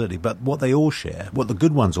sensibility. But what they all share, what the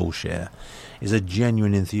good ones all share, is a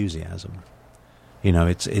genuine enthusiasm.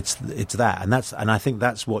 It's that, and I think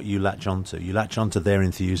that's what you latch onto. You latch onto their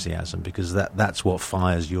enthusiasm because that's what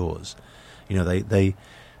fires yours.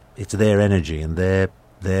 It's their energy and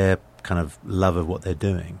their kind of love of what they're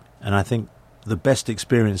doing. And I think the best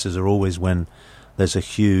experiences are always when there's a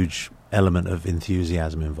huge element of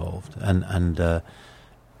enthusiasm involved, and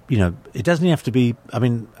it doesn't have to be.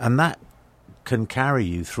 And that can carry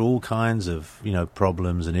you through all kinds of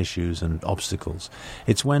problems and issues and obstacles.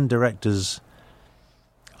 It's when directors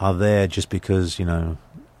are there just because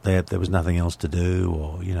there was nothing else to do,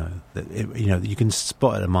 or you can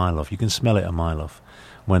spot it a mile off, you can smell it a mile off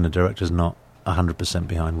when the director's not 100%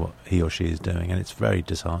 behind what he or she is doing, and it's very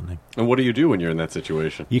disheartening. And what do you do when you're in that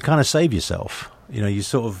situation? You kind of save yourself. You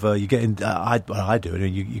sort of you get in. I do it.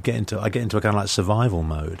 I get into a kind of like survival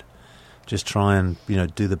mode. Just try and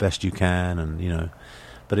do the best you can, and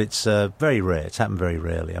But it's very rare. It's happened very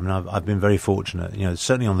rarely. I've been very fortunate.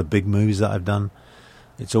 Certainly on the big movies that I've done,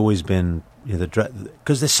 it's always been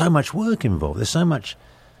because there's so much work involved. There's so much.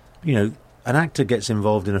 An actor gets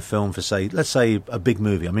involved in a film for let's say a big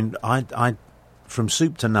movie. I from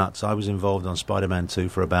soup to nuts, I was involved on Spider-Man 2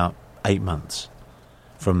 for about 8 months.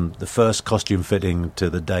 From the first costume fitting to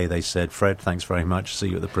the day they said, Fred, thanks very much, see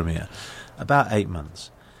you at the premiere. About 8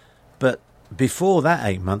 months. But before that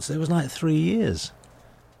 8 months, there was like 3 years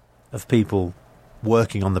of people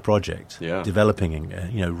working on the project, developing,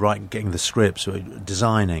 writing, getting the scripts,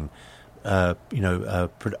 designing, art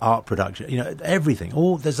production,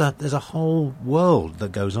 everything. There's a whole world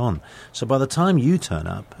that goes on. So by the time you turn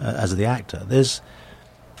up as the actor, there's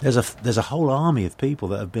a whole army of people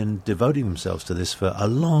that have been devoting themselves to this for a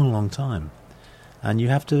long, long time, and you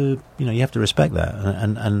have to respect that,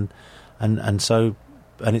 and so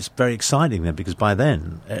it's very exciting then, because by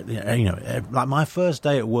then, like my first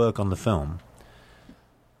day at work on the film,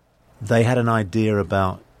 they had an idea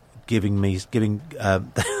about giving.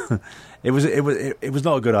 It was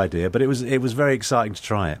not a good idea, but it was very exciting to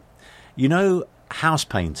try it. House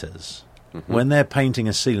painters, when they're painting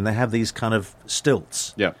a ceiling, they have these kind of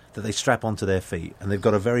stilts that they strap onto their feet, and they've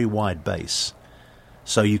got a very wide base,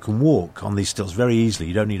 so you can walk on these stilts very easily.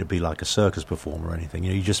 You don't need to be like a circus performer or anything.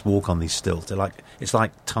 You just walk on these stilts. It's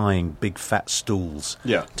like tying big fat stools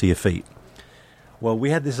to your feet. Well, we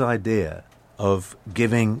had this idea of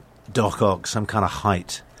giving Doc Ock some kind of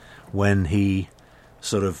height when he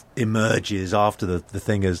sort of emerges after the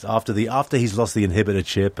thing is after he's lost the inhibitor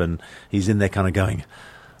chip, and he's in there kind of going,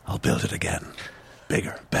 I'll build it again,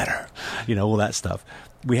 bigger, better, all that stuff.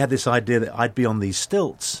 We had this idea that I'd be on these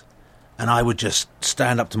stilts and I would just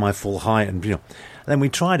stand up to my full height, and then we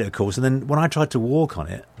tried it, of course, and then when I tried to walk on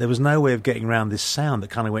it, there was no way of getting around this sound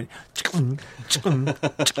that kind of went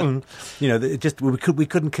it just we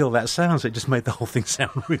couldn't kill that sound, so it just made the whole thing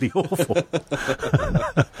sound really awful.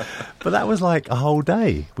 But that was like a whole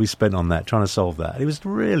day we spent on that, trying to solve that. It was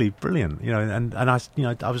really brilliant, and I was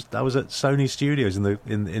at Sony Studios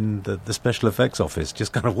in the special effects office,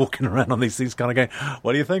 just kind of walking around on these things, kind of going,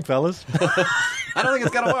 what do you think, fellas? I don't think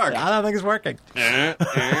it's gonna work. I don't think it's working.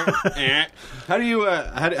 How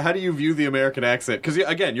do you view the American accent? Because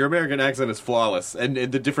again, your American accent is flawless, and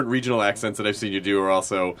the different regional accents that I've seen you do are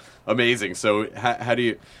also amazing. So how do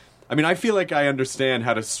you? I feel like I understand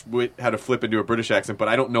how to flip into a British accent, but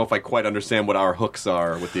I don't know if I quite understand what our hooks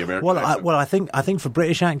are with the American accent. I think for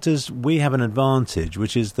British actors we have an advantage,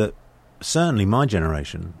 which is that certainly my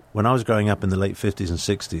generation, when I was growing up in the late 50s and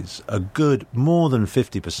 60s, a good more than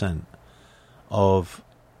 50% of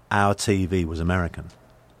our TV was American.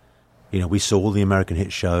 We saw all the American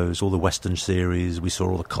hit shows, all the Western series. We saw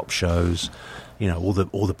all the cop shows, all the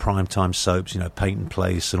primetime soaps, Peyton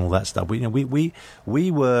Place and all that stuff. We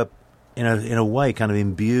were in a way kind of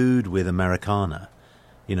imbued with Americana,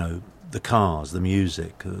 the cars, the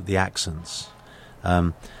music, the accents,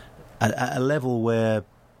 at a level where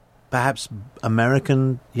perhaps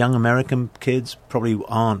young American kids probably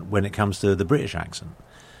aren't when it comes to the British accent.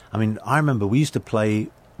 I remember we used to play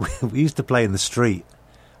in the street.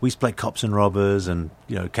 We used to play cops and robbers and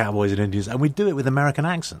cowboys and Indians, and we'd do it with American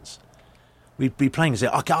accents. We'd be playing and say,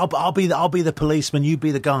 "Okay, I'll be the policeman, you be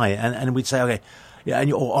the guy," and we'd say, "Okay, yeah,"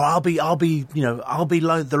 or I'll be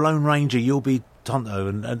the Lone Ranger, you'll be Tonto,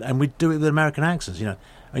 and we'd do it with American accents,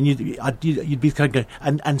 And you'd be kind of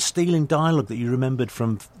going, and stealing dialogue that you remembered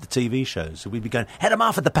from the TV shows. So we'd be going, head them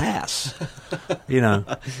off at the pass.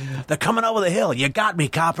 They're coming over the hill. You got me,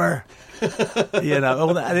 copper. All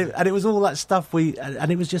that, and it was all that stuff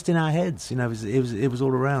and it was just in our heads. It was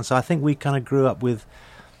all around. So I think we kind of grew up with,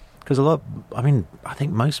 because I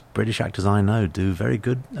think most British actors I know do very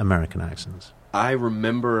good American accents. I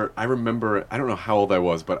remember. I don't know how old I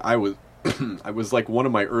was, but I was. I was like, one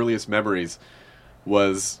of my earliest memories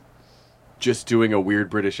was just doing a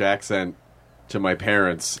weird British accent to my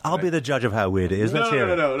parents. I'll be the judge of how weird it is. Let's hear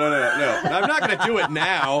it. No. I'm not going to do it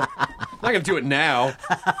now.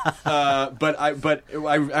 But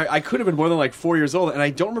I could have been more than like 4 years old, and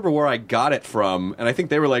I don't remember where I got it from. And I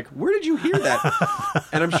think they were like, "Where did you hear that?"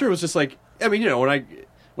 And I'm sure it was just like, I mean,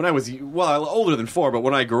 when I was, older than 4, but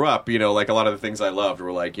when I grew up, like a lot of the things I loved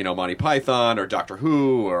were like, Monty Python or Doctor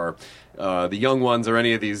Who or The Young Ones or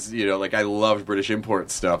any of these, like I loved British import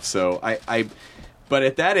stuff. So but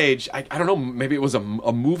at that age, I don't know, maybe it was a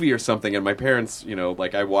movie or something, and my parents,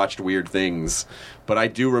 like I watched weird things, but I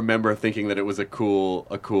do remember thinking that it was a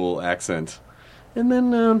cool accent. And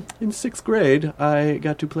then in 6th grade, I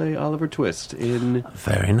got to play Oliver Twist in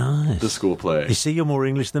very nice the school play. You see, you're more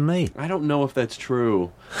English than me. I don't know if that's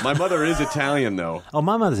true. My mother is Italian, though. Oh,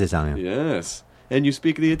 my mother's Italian. Yes. And you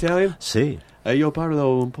speak the Italian? Sì. Io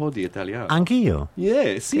parlo un po' di italiano. Anch'io?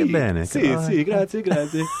 Yeah, sì. Che bene. Sì, grazie.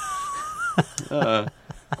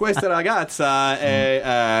 Questa ragazza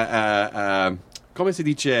è, come si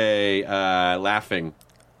dice, laughing?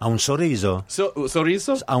 Ha un sorriso.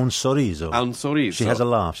 Sorriso? Ha un sorriso. Ha un sorriso. She has a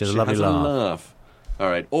laugh. She has a lovely laugh. All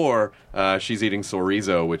right. Or she's eating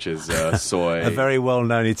chorizo, which is soy. A very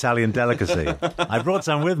well-known Italian delicacy. I brought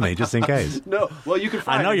some with me, just in case. No, well, you can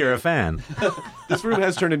find I know you're a fan. This room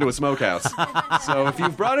has turned into a smokehouse. So if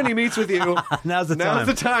you've brought any meats with you, now's the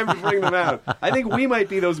time to bring them out. I think we might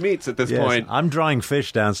be those meats at this point. I'm drying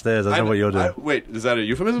fish downstairs. I know what you're doing. Wait, is that a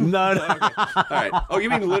euphemism? No. Okay. All right. Oh, you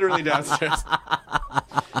mean literally downstairs?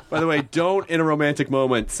 By the way, don't in a romantic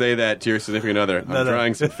moment say that to your significant other. I'm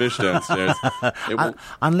drying some fish downstairs.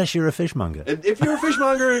 Unless you're a fishmonger. If you're a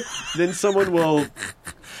fishmonger, then someone will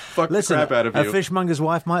fuck the crap out of you. A fishmonger's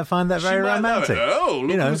wife might find that very romantic. Oh,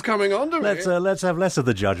 look who's coming on to me. Let's have less of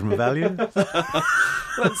the judgment value.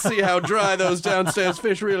 Let's see how dry those downstairs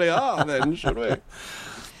fish really are, then, should we?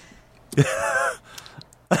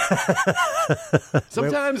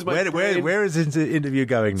 Sometimes where is this interview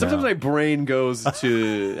going now? Sometimes my brain goes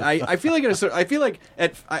to. I feel like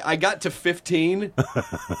I got to 15,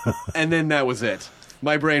 and then that was it.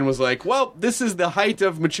 My brain was like, well, this is the height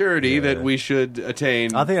of maturity that we should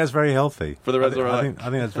attain. I think that's very healthy for the rest of our life. I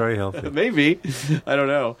think that's very healthy. Maybe. I don't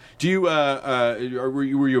know. Do you? Were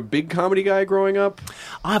you a big comedy guy growing up?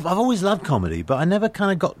 I've always loved comedy, but I never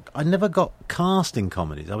got cast in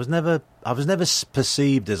comedies. I was never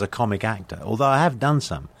perceived as a comic actor, although I have done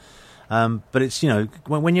some. But it's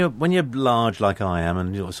when you're large like I am,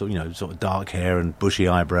 and you're sort of dark hair and bushy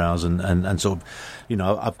eyebrows and sort of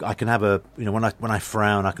I can have when I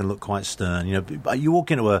frown I can look quite stern. But you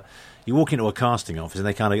walk into a casting office and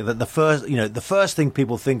they kind of the first thing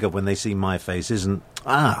people think of when they see my face isn't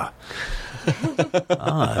nice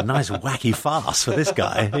wacky farce for this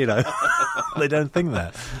guy. They don't think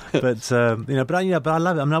that. But I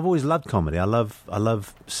love it. I mean, I've always loved comedy. I love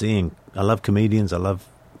comedians. I love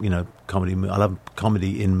comedy. I love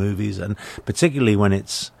comedy in movies, and particularly when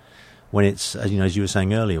it's as you were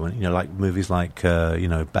saying earlier, when like movies like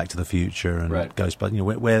Back to the Future and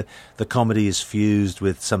Ghostbusters, where the comedy is fused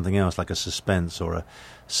with something else, like a suspense or a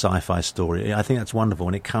sci-fi story. I think that's wonderful,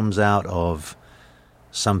 and it comes out of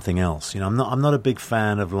something else. I'm not a big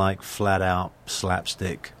fan of like flat out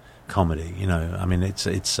slapstick comedy. I mean, it's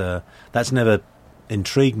that's never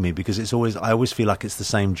intrigued me because I always feel like it's the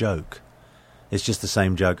same joke. It's just the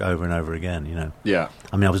same joke over and over again, Yeah.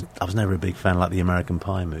 I mean, I was never a big fan of like the American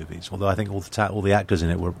Pie movies, although I think all the actors in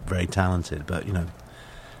it were very talented. But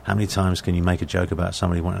how many times can you make a joke about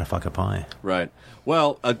somebody wanting to fuck a pie? Right.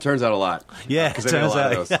 Well, it turns out a lot. Yeah, it turns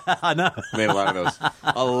out. Of those. I know. Made a lot of those.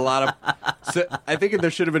 A lot of. So I think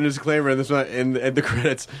there should have been a disclaimer in this one, in the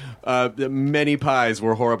credits. Many pies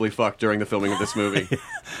were horribly fucked during the filming of this movie.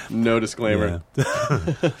 No disclaimer. Yeah.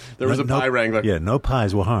 There was a pie wrangler. Yeah, no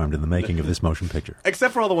pies were harmed in the making of this motion picture,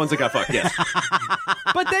 except for all the ones that got fucked. Yes,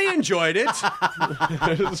 but they enjoyed it.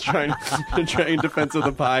 Just trying in defense of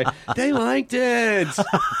the pie. They liked it.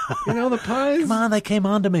 The pies. Come on, they came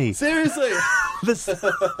on to me. Seriously.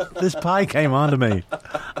 This pie came onto me.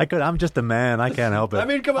 I'm just a man. I can't help it. I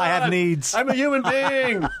mean, come on. I have needs. I'm a human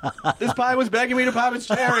being. This pie was begging me to pop its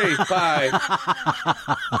cherry pie.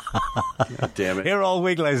 God damn it. Here all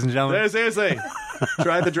week, ladies and gentlemen. Seriously.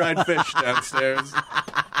 Try the dried fish downstairs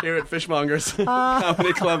here at Fishmongers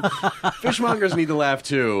Comedy Club. Fishmongers need to laugh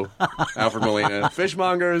too, Alfred Molina.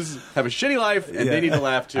 Fishmongers have a shitty life, and they need to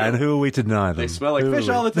laugh too. And who are we to deny them? They smell like fish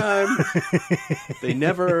all the time. They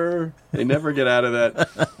never get out of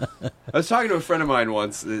that. I was talking to a friend of mine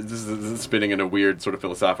once. This is spinning in a weird sort of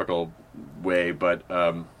philosophical way, but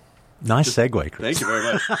nice segue, Chris. thank you very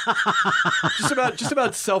much. just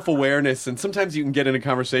about self-awareness, and sometimes you can get into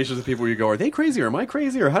conversations with people where you go, "Are they crazy, or am I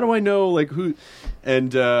crazy, or how do I know like who?"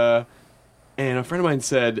 And a friend of mine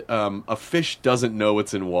said, "A fish doesn't know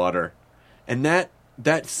what's in water," and that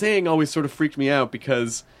saying always sort of freaked me out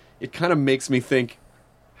because it kind of makes me think,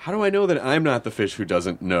 how do I know that I'm not the fish who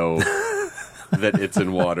doesn't know that it's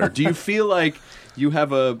in water? Do you feel like you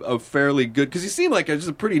have a fairly good, because you seem like just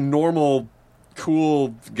a pretty normal,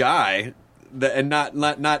 cool guy, and not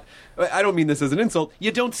I don't mean this as an insult,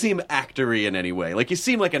 you don't seem actory in any way. Like, you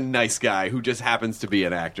seem like a nice guy who just happens to be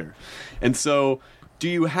an actor. And so, do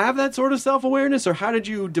you have that sort of self-awareness, or how did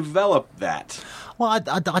you develop that? Well, I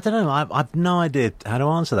don't know. I've no idea how to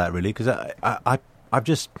answer that, really, because I've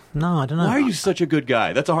just, no, I don't know. Why are you such a good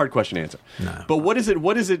guy? That's a hard question to answer. No. But what is it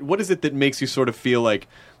that makes you sort of feel like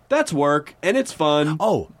that's work and it's fun?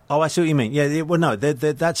 Oh, I see what you mean. Yeah, well, no,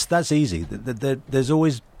 that's easy. There's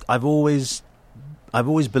always, I've always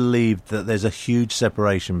believed that there's a huge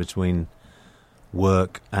separation between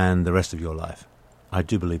work and the rest of your life. I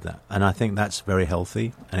do believe that, and I think that's very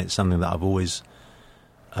healthy, and it's something that I've always,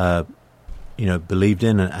 believed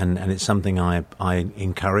in, and it's something I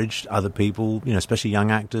encouraged other people, especially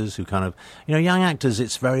young actors who kind of, young actors.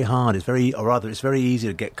 It's very hard. It's very easy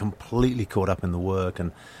to get completely caught up in the work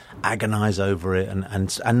and agonize over it,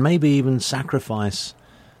 and maybe even sacrifice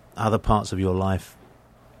other parts of your life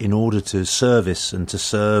in order to service and to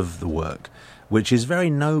serve the work, which is very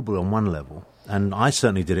noble on one level. And I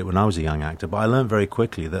certainly did it when I was a young actor, but I learned very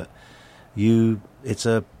quickly that that's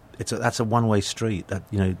a one-way street. That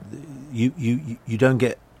you don't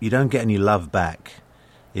get any love back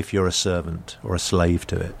if you're a servant or a slave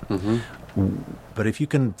to it. Mm-hmm. But if you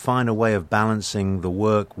can find a way of balancing the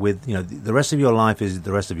work with, the rest of your life is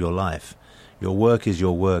the rest of your life. Your work is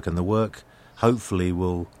your work, and the work hopefully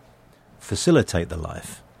will facilitate the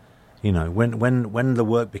life. When the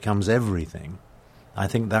work becomes everything, I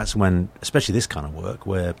think that's when, especially this kind of work,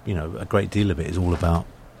 where a great deal of it is all about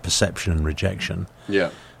perception and rejection.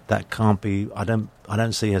 Yeah, that can't be. I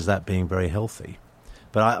don't see as that being very healthy.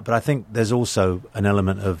 But I think there's also an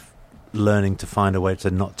element of learning to find a way to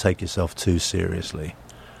not take yourself too seriously.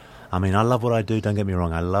 I mean, I love what I do. Don't get me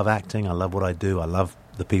wrong. I love acting. I love what I do. I love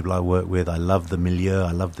the people I work with. I love the milieu.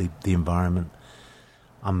 I love the environment.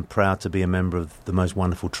 I'm proud to be a member of the most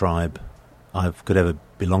wonderful tribe I could ever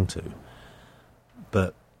belong to.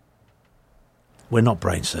 But we're not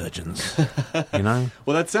brain surgeons, Well,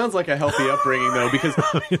 that sounds like a healthy upbringing, though, because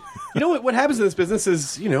what happens in this business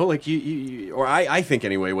is, like you or I think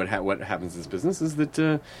anyway, what happens in this business is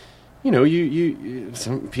that,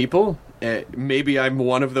 some people, maybe I'm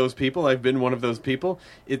one of those people. I've been one of those people.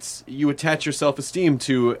 It's you attach your self-esteem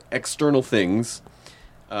to external things.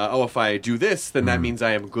 If I do this, then that means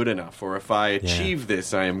I am good enough. Or if I achieve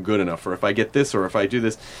this, I am good enough. Or if I get this, or if I do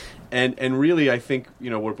this. And really, I think,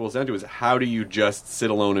 what it boils down to is how do you just sit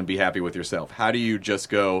alone and be happy with yourself? How do you just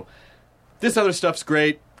go, this other stuff's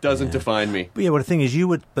great, doesn't define me? But the thing is, you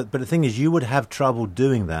would have trouble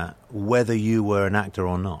doing that whether you were an actor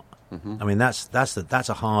or not. Mm-hmm. I mean, that's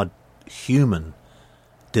a hard human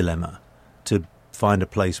dilemma, to find a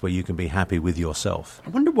place where you can be happy with yourself. I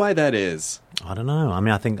wonder why that is. I don't know. I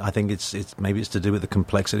mean, I think it's maybe it's to do with the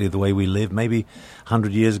complexity of the way we live. Maybe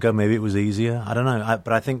 100 years ago, maybe it was easier. I don't know.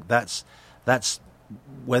 But I think that's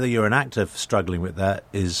whether you're an actor struggling with that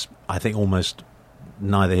is, I think, almost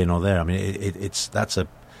neither here nor there. I mean,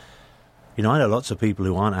 I know lots of people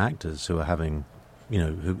who aren't actors who are having,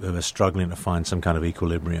 who are struggling to find some kind of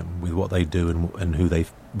equilibrium with what they do and who they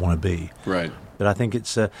want to be. Right. But I think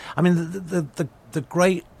it's. I mean, the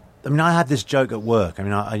great. I mean, I had this joke at work. I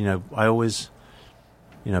mean, I always,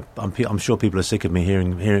 I'm sure people are sick of me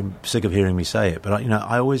hearing me say it. But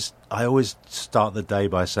I always start the day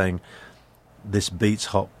by saying, "This beats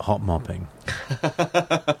hot mopping."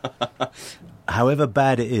 However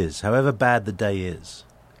bad it is, however bad the day is,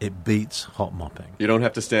 it beats hot mopping. You don't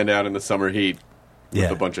have to stand out in the summer heat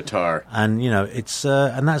with a bunch of tar. And it's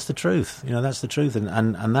and that's the truth. That's the truth,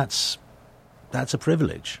 and that's a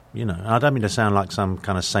privilege, And I don't mean to sound like some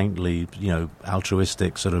kind of saintly,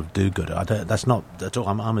 altruistic sort of do-gooder. That's not at all.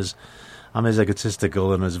 I'm as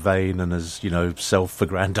egotistical and as vain and as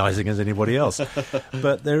self-aggrandizing as anybody else.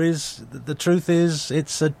 But the truth is,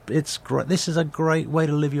 this is a great way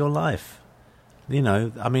to live your life. You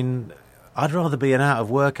know, I mean, I'd rather be an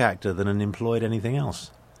out-of-work actor than an employed anything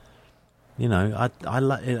else. You know,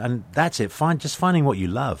 and that's it. Just finding what you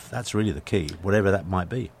love. That's really the key, whatever that might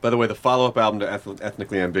be. By the way, the follow-up album to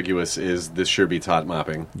Ethnically Ambiguous is This Sure Beats Hot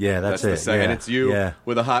Mopping. Yeah, that's it. The second. Yeah. It's you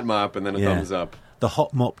with a hot mop and then a thumbs up. The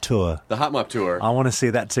Hot Mop Tour. The Hot Mop Tour. I want to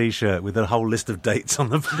see that T-shirt with a whole list of dates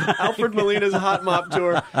on the back. Alfred Molina's Hot Mop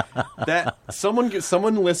Tour. That someone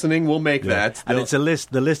listening will make that. And it's a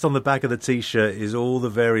list. The list on the back of the T-shirt is all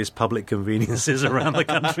the various public conveniences around the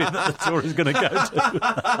country that the tour is going to go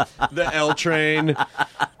to. The L train.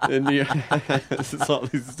 And it's all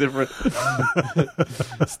these different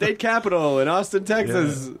state capitol in Austin,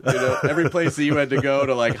 Texas. You know, every place that you had to go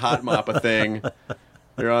to like hot mop a thing.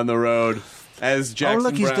 You're on the road. As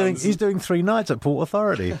Jackson Brown's... he's doing 3 nights at Port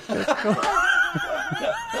Authority.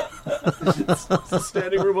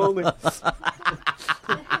 Standing room only.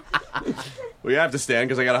 We have to stand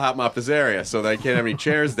because I got to hot mop this area, so that I can't have any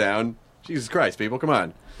chairs down. Jesus Christ, people, come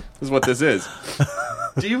on! This is what this is.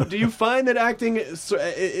 Do you find that acting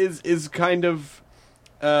is kind of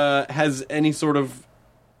has any sort of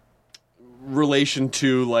relation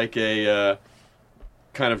to like a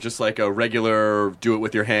kind of just like a regular do it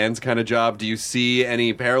with your hands kind of job? Do you see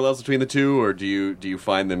any parallels between the two, or do you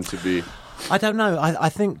find them to be? I don't know. I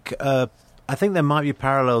think there might be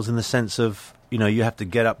parallels in the sense of, you know, you have to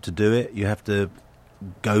get up to do it. You have to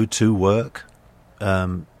go to work.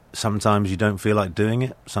 Sometimes you don't feel like doing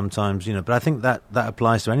it. Sometimes, you know. But I think that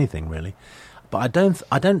applies to anything really. But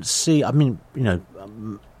I don't see. I mean, you know,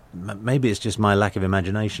 maybe it's just my lack of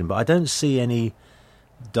imagination. But I don't see any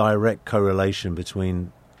direct correlation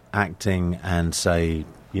between acting and, say,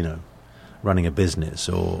 you know, running a business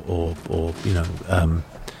or you know,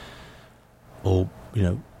 or you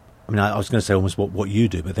know, I mean, I was going to say almost what you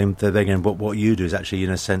do, but then again, what you do is actually,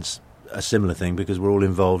 in a sense, a similar thing, because we're all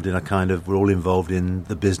involved in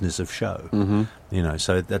the business of show. Mm-hmm. You know,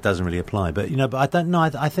 so that doesn't really apply. But you know, but I don't know.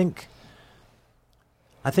 I think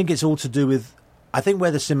it's all to do with. I think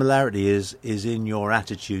where the similarity is in your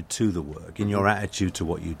attitude to the work, in your attitude to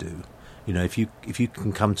what you do. You know, if you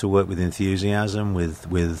can come to work with enthusiasm,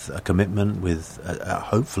 with a commitment, with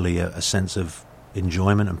hopefully a sense of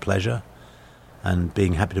enjoyment and pleasure, and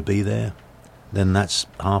being happy to be there, then that's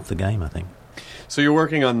half the game, I think. So you're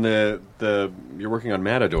working on you're working on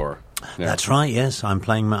Matador. Yeah. That's right. Yes, I'm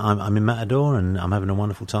in Matador, and I'm having a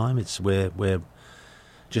wonderful time. We're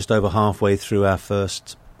just over halfway through our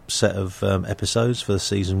first set of episodes for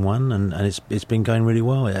season 1, and it's been going really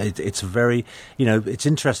well. It's very, you know, it's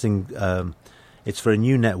interesting. It's for a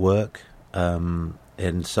new network, and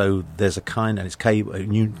so there's and it's a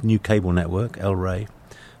new cable network, El Rey,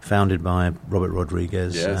 founded by Robert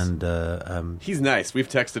Rodriguez. Yes. And he's nice. We've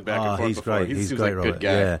texted back and forth he's before. Great. He he's seems great, like a Robert. good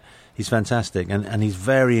guy. Yeah, he's fantastic, and he's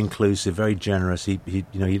very inclusive, very generous.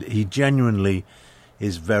 He genuinely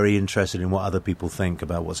is very interested in what other people think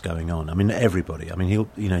about what's going on. I mean, everybody. I mean,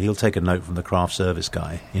 he'll take a note from the craft service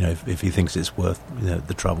guy, you know, if he thinks it's worth, you know,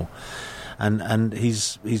 the trouble. And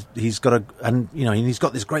he's got he's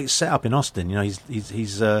got this great setup in Austin. You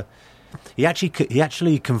know, he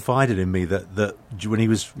actually confided in me that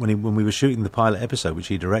when we were shooting the pilot episode, which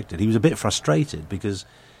he directed, he was a bit frustrated because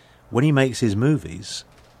when he makes his movies,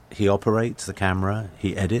 he operates the camera,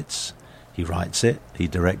 he edits, he writes it, he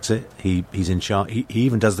directs it, he's in charge. He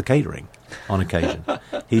even does the catering on occasion.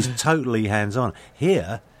 He's totally hands-on.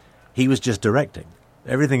 Here, he was just directing.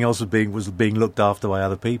 Everything else was being looked after by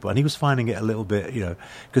other people, and he was finding it a little bit, you know,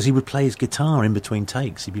 because he would play his guitar in between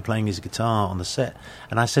takes. He'd be playing his guitar on the set,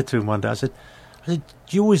 and I said to him one day, I said, do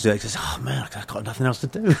you always do it? He says, oh man, I've got nothing else to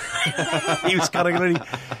do. He was kind of really.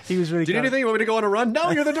 Do you need anything? You want me to go on a run? No,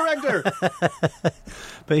 you're the director.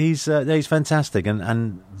 But he's fantastic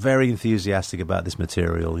and very enthusiastic about this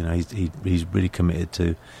material. You know, he's really committed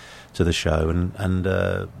to the show, and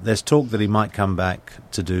there's talk that he might come back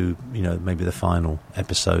to do, you know, maybe the final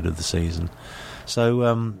episode of the season. So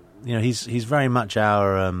you know, he's very much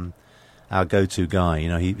our go-to guy. You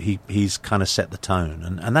know, he's kind of set the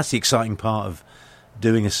tone, and that's the exciting part of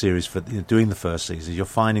doing a series for doing the first season. You're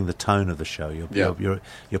finding the tone of the show.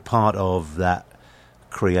 You're part of that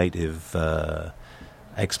creative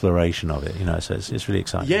exploration of it. You know, so it's really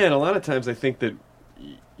exciting. Yeah, and a lot of times I think that,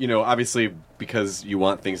 you know, obviously because you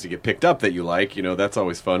want things to get picked up that you like, you know, that's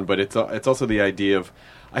always fun. But it's also the idea of,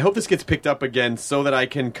 I hope this gets picked up again so that I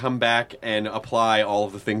can come back and apply all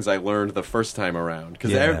of the things I learned the first time around.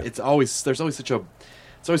 Because there's always such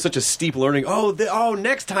a steep learning.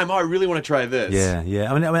 Next time, I really want to try this.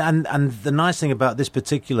 Yeah. I mean, and the nice thing about this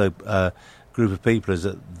particular group of people is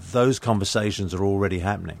that those conversations are already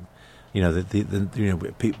happening. You know,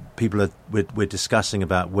 people we're discussing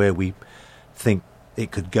about where we think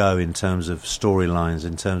it could go in terms of storylines,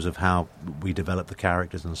 in terms of how we develop the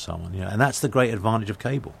characters and so on. And that's the great advantage of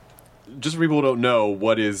cable. Just for people who don't know,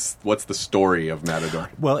 what's the story of Matador?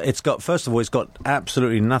 Well, first of all, it's got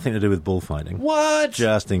absolutely nothing to do with bullfighting. What?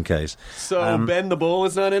 Just in case. So Ben the Bull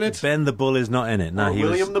is not in it? Ben the Bull is not in it. No, or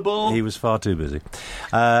William the Bull? He was far too busy.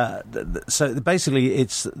 So basically,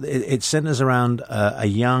 it centers around a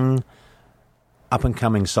young,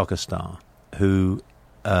 up-and-coming soccer star who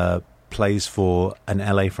plays for an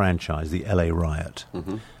LA franchise, the LA Riot.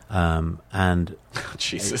 Mm-hmm. And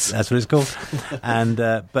Jesus, that's what it's called. And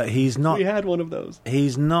but he's not. We had one of those.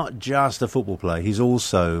 He's not just a football player. He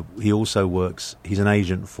also works. He's an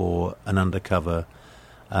agent for an undercover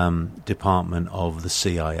department of the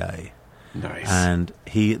CIA. Nice. And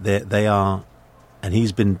they are, and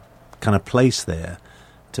he's been kind of placed there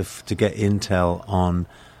to get intel on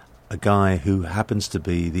a guy who happens to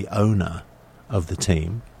be the owner of the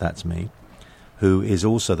team. That's me. Who is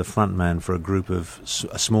also the front man for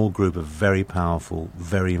a small group of very powerful,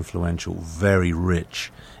 very influential, very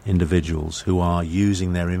rich individuals who are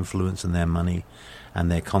using their influence and their money and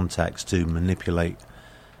their contacts to manipulate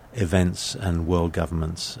events and world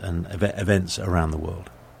governments and events around the world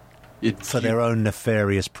for their own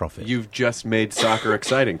nefarious profit. You've just made soccer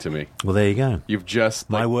exciting to me. Well, there you go. You've just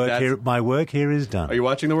my work here is done. Are you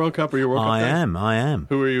watching the World Cup? Or your World Cup? I am.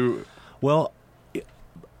 Who are you? Well,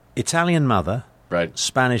 Italian mother. Right.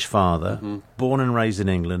 Spanish father, born and raised in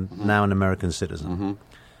England, now an American citizen.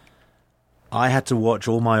 I had to watch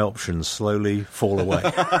all my options slowly fall away.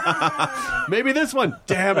 Maybe this one.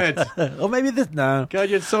 Damn it. Or maybe this. No. God,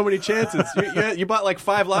 you had so many chances. You bought like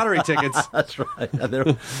 5 lottery tickets. That's right.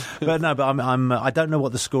 But I don't know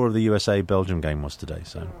what the score of the USA-Belgium game was today.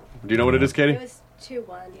 So, do you know what it is, Katie? It was 2-1.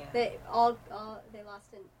 Yeah. They lost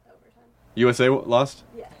in overtime. USA lost?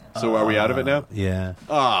 Yeah. So are we out of it now? Yeah.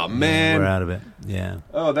 Oh, man. Yeah, we're out of it. Yeah.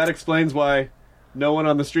 Oh, that explains why no one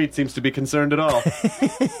on the street seems to be concerned at all.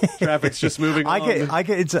 Traffic's just moving on. I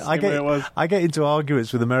get into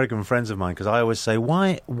arguments with American friends of mine because I always say,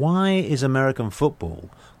 why is American football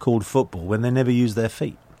called football when they never use their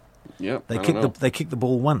feet? Yep. They kick the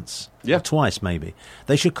ball once. Yeah. Or twice maybe.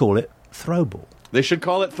 They should call it throw ball. They should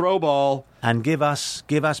call it throw ball. And give us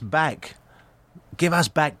back. Give us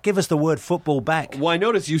the word football back. Well, I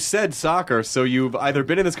noticed you said soccer, so you've either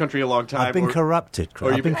been in this country a long time. I've been corrupted.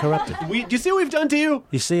 Do you see what we've done to you?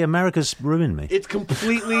 You see, America's ruined me. It's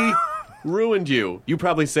completely ruined you. You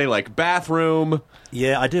probably say like bathroom.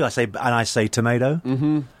 Yeah, I do. I say tomato.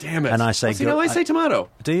 Mm-hmm. Damn it. And I say. I say tomato.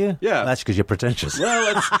 Do you? Yeah. That's because you're pretentious.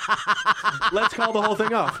 Well, let's call the whole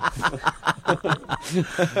thing off.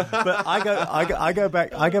 But I go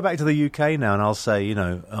back to the UK now, and I'll say,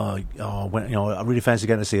 I really fancy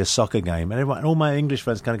going to see a soccer game, and all my English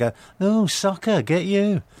friends kind of go, "Oh, soccer, get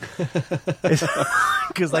you,"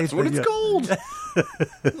 because that's what it's called.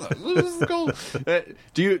 This is cool.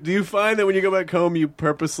 Do you find that when you go back home, you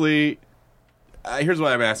purposely? Here's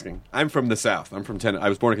why I'm asking. I'm from the South. I'm from I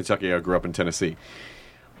was born in Kentucky. I grew up in Tennessee.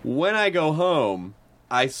 When I go home,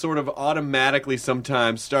 I sort of automatically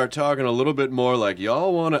sometimes start talking a little bit more like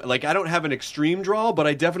y'all want to. Like I don't have an extreme drawl, but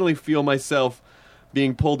I definitely feel myself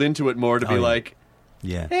being pulled into it more to be like.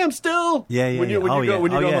 Yeah. Hey, I'm still. Yeah. When you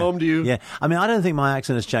go home, do you? Yeah. I mean, I don't think my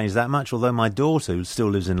accent has changed that much. Although my daughter, who still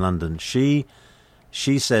lives in London, she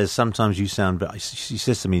says sometimes you sound. She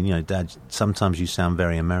says to me, Dad, sometimes you sound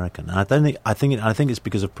very American. And I think it's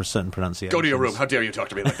because of certain pronunciations. Go to your room. How dare you talk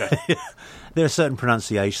to me like that? There are certain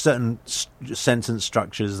pronunciations, certain sentence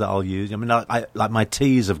structures that I'll use. I mean, I like my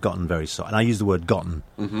T's have gotten very soft, and I use the word gotten,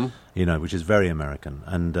 which is very American.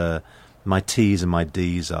 And my T's and my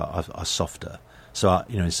D's are softer. So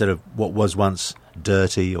instead of what was once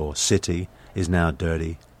dirty or city is now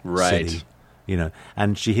dirty, right? City.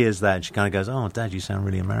 And she hears that and she kind of goes, "Oh, Dad, you sound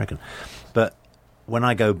really American." But when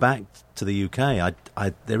I go back to the UK,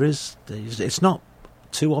 it's not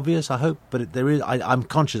too obvious, I hope, but there is. I'm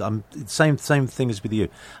conscious. I'm same thing as with you.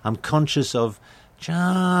 I'm conscious of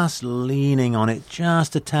just leaning on it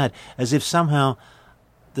just a tad, as if somehow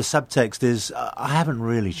the subtext is I haven't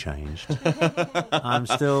really changed. I'm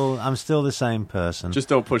still the same person. Just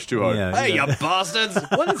don't push too hard. Hey, you bastards!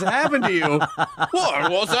 What has happened to you?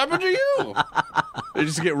 What's happened to you? They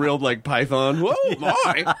just get reeled like Python. Whoa,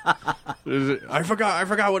 my! I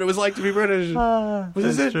forgot what it was like to be British. Was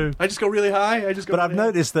this it? True. I just go really high. But I've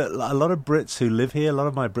noticed that a lot of Brits who live here, a lot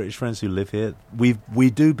of my British friends who live here, we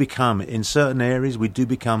do become, in certain areas, we do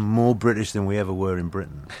become more British than we ever were in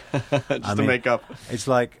Britain. To make up. It's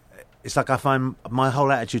like I find my whole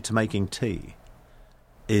attitude to making tea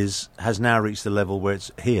has now reached the level where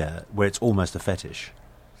it's almost a fetish.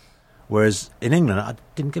 Whereas in England, I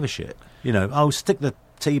didn't give a shit. You know, I'll stick the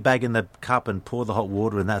tea bag in the cup and pour the hot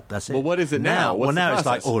water, and that's it. Well, what is it now? Well, What's now the it's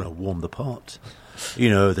like, process? no, warm the pot. You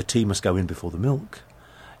know, the tea must go in before the milk.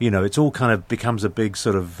 You know, it's all kind of becomes a big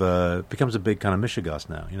kind of mishegas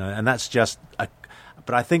now. You know, and that's just.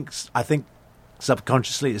 But I think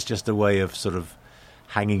subconsciously it's just a way of sort of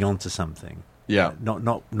hanging on to something. Yeah.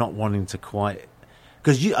 Not wanting to quite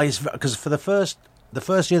because for the first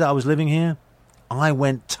year that I was living here, I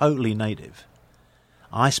went totally native.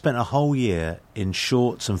 I spent a whole year in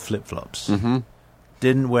shorts and flip-flops. Mm-hmm.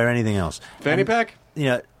 Didn't wear anything else. Fanny pack?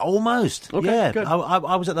 Yeah, almost. Okay, yeah, good.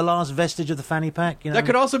 I was at the last vestige of the fanny pack. You know? That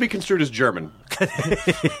could also be construed as German.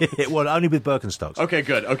 Well, only with Birkenstocks. Okay,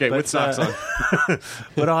 good. Okay, with socks on.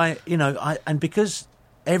 But and because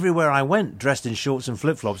everywhere I went dressed in shorts and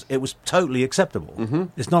flip-flops, it was totally acceptable. Mm-hmm.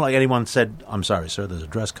 It's not like anyone said, "I'm sorry, sir, there's a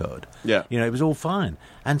dress code." Yeah. You know, it was all fine.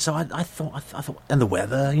 And so I thought, and the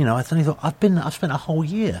weather, you know, I suddenly thought, I've spent a whole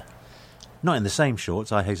year. Not in the same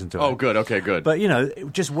shorts, I hasten to add. Oh, good. Okay, good. But, you know,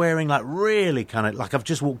 just wearing, like, really kind of, like I've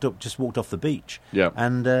just walked off the beach. Yeah.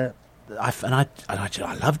 And I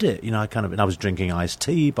loved it. You know, and I was drinking iced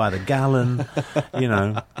tea by the gallon. You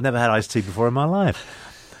know, never had iced tea before in my life.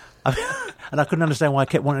 And I couldn't understand why I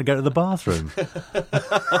kept wanting to go to the bathroom.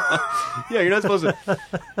 Yeah, you're not supposed to.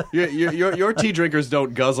 Your tea drinkers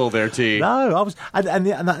don't guzzle their tea. No, I was, and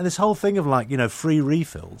this whole thing of, like, you know, free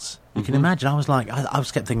refills. You can imagine. I was like, I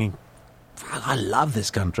was kept thinking, I love this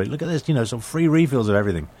country. Look at this, you know, some free refills of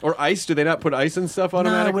everything. Or ice? Do they not put ice and stuff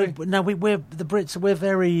automatically? No, we're the Brits. We're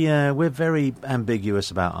very ambiguous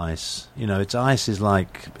about ice. You know, ice is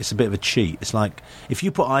like it's a bit of a cheat. It's like if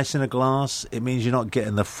you put ice in a glass, it means you're not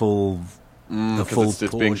getting the full it's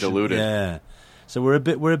being diluted. Yeah. So we're a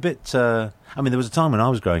bit. I mean, there was a time when I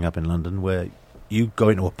was growing up in London where you go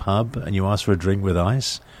into a pub and you ask for a drink with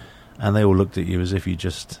ice, and they all looked at you as if you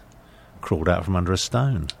just crawled out from under a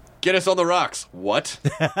stone. Get us on the rocks. What?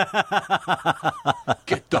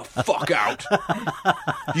 Get the fuck out.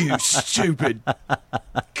 You stupid.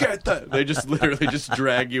 Get the... They just literally just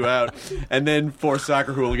drag you out. And then 4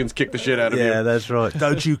 soccer hooligans kick the shit out of you. Yeah, that's right.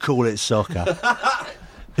 Don't you call it soccer.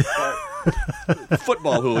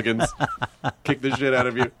 Football hooligans kick the shit out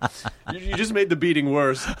of you. You just made the beating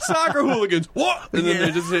worse. Soccer hooligans. What? And then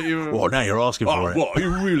they just hit you. Well, now you're asking for it. What?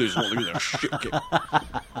 You really just want to get a shit kick.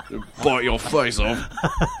 Bite your face off.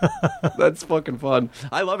 That's fucking fun.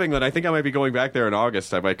 I love England. I think I might be going back there in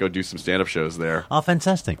August. I might go do some stand-up shows there. Oh,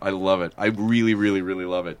 fantastic. I love it. I really, really, really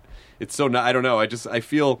love it. It's so... I don't know. I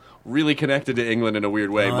feel really connected to England in a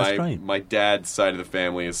weird way. Oh, that's great. My dad's side of the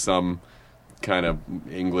family is some kind of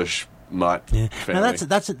English mutt family. Now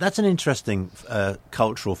that's an interesting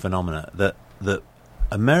cultural phenomena that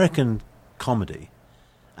American comedy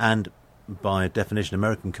and by definition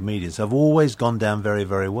American comedians have always gone down very,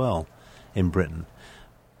 very well in Britain,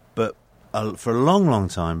 but for a long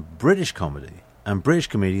time British comedy and British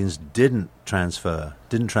comedians didn't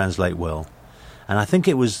translate well, and I think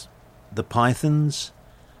it was the Pythons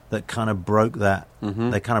that kind of broke that.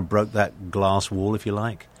 Mm-hmm. They kind of broke that glass wall, if you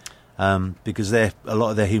like. Because a lot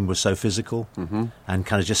of their humor was so physical and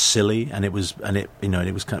kind of just silly, and it was kind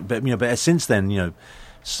of, but since then, you know,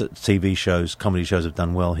 TV shows, comedy shows have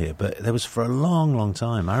done well here. But there was for a long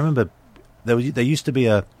time. I remember there used to be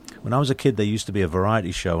when I was a kid, there used to be a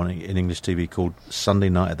variety show in English TV called Sunday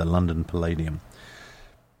Night at the London Palladium,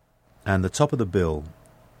 and the top of the bill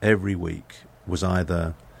every week was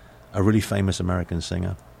either a really famous American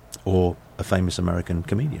singer or a famous American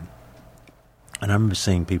comedian. And I remember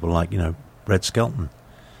seeing people like, you know, Red Skelton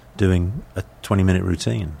doing a 20-minute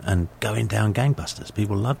routine and going down gangbusters.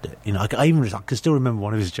 People loved it. You know, I can still remember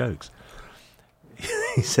one of his jokes.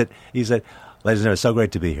 he said, "Ladies and gentlemen, it's so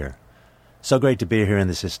great to be here. So great to be here in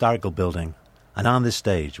this historical building and on this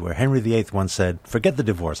stage where Henry VIII once said, 'Forget the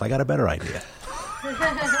divorce, I got a better idea.'"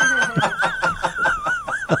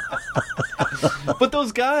 But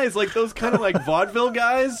those guys, like those kind of like vaudeville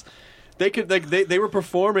guys, they were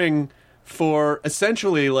performing for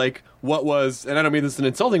essentially like what was, and I don't mean this in an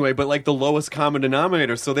insulting way, but like the lowest common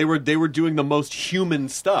denominator. So they were doing the most human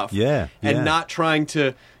stuff, and not trying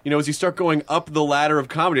to, you know, as you start going up the ladder of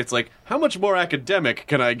comedy, it's like, how much more academic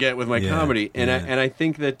can I get with my comedy? And I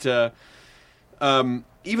think that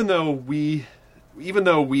even though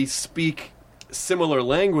we speak similar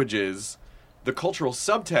languages, the cultural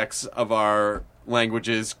subtexts of our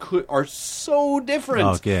languages are so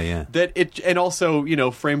different. That it, and also, you know,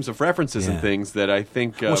 frames of references and things that I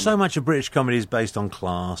think. Well, so much of British comedy is based on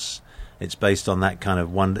class. It's based on that kind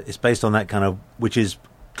of one. It's based on that kind of, which is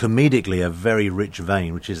comedically a very rich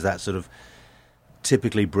vein, which is that sort of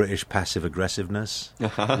typically British passive aggressiveness,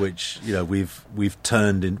 which we've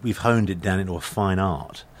honed it down into a fine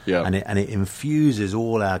art. Yeah. And it infuses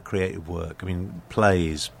all our creative work. I mean,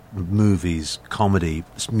 plays, movies, comedy,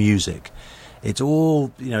 music. It's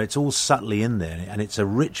all it's all subtly in there, and it's a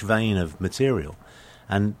rich vein of material.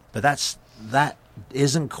 But that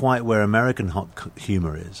isn't quite where American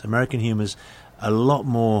humor is. American humor's a lot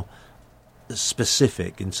more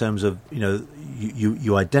specific in terms of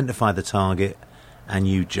you identify the target and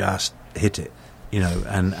you just hit it.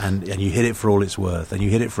 And you hit it for all it's worth, and you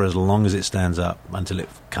hit it for as long as it stands up until it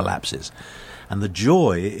collapses. And the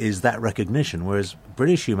joy is that recognition, whereas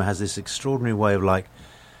British humour has this extraordinary way of like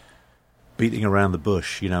beating around the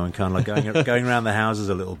bush, and kind of like going around the houses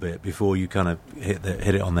a little bit before you kind of hit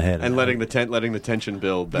it on the head, and letting the tension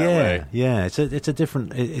build that way. Yeah, it's a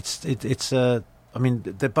different. I mean,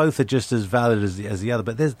 they both are just as valid as the other,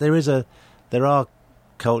 but there are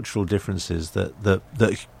cultural differences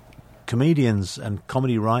that comedians and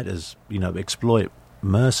comedy writers, exploit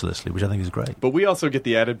mercilessly, which I think is great. But we also get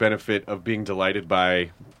the added benefit of being delighted by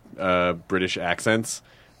British accents,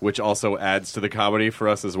 which also adds to the comedy for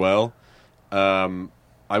us as well. I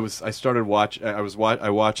watched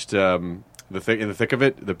In the Thick of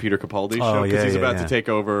It, the Peter Capaldi show, because he's about to take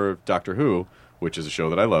over Doctor Who, which is a show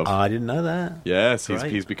that I love. I didn't know that. Yes,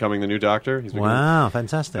 he's becoming the new Doctor. Wow,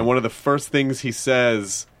 fantastic! And one of the first things he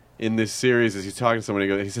says in this series is he's talking to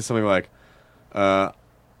somebody. He says something like,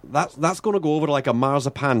 "That's going to go over like a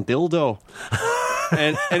marzipan dildo,"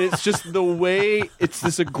 and it's just the way it's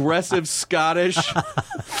this aggressive Scottish.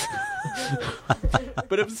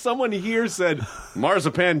 But if someone here said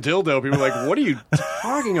marzipan dildo, people are like, "What are you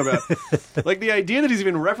talking about?" Like the idea that he's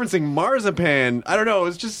even referencing marzipan, I don't know.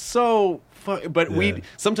 It's just so fun. But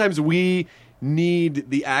sometimes we need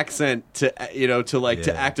the accent to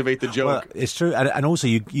to activate the joke. Well, it's true, and also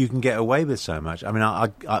you can get away with so much. I mean,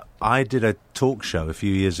 I did a talk show a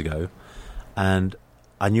few years ago, and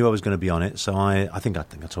I knew I was going to be on it, so I think I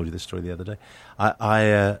told you this story the other day.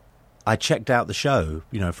 I checked out the show,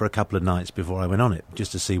 for a couple of nights before I went on it,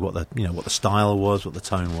 just to see what the style was, what the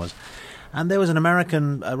tone was. And there was a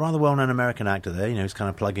rather well-known American actor there, who's kind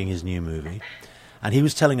of plugging his new movie. And he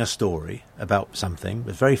was telling a story about something. It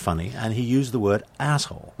was very funny, and he used the word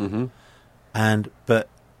asshole. Mm-hmm. But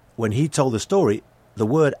when he told the story, the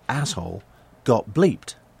word asshole got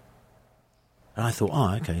bleeped. And I thought,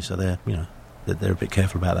 okay, so they're a bit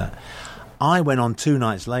careful about that. I went on 2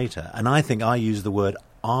 nights later, and I think I used the word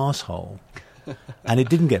arsehole, and it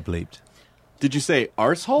didn't get bleeped. Did you say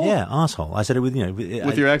arsehole? Yeah, arsehole. I said it with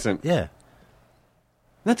with your accent. Yeah.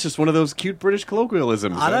 That's just one of those cute British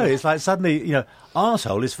colloquialisms. I know. It's like suddenly,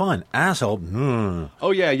 arsehole is fine. Asshole.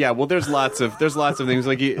 Oh yeah. Well, there's lots of things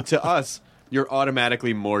like to us, you're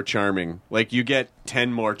automatically more charming. Like you get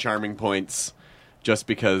 10 more charming points just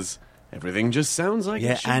because everything just sounds like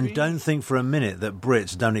it should and be. Don't think for a minute that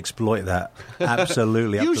Brits don't exploit that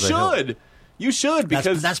absolutely. You up to the hilt. should. You should,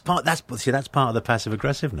 because that's part of the passive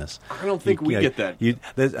aggressiveness. I don't think we get that.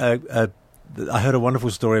 I heard a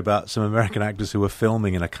wonderful story about some American actors who were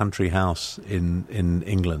filming in a country house in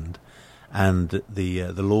England, and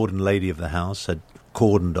the lord and lady of the house had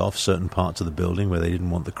cordoned off certain parts of the building where they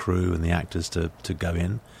didn't want the crew and the actors to go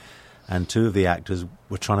in, and 2 of the actors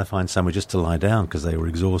were trying to find somewhere just to lie down because they were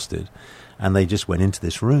exhausted, and they just went into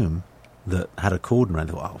this room that had a cordon around.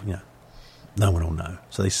 They thought, no one will know.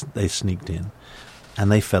 So they sneaked in,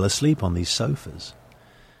 and they fell asleep on these sofas.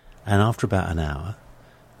 And after about an hour,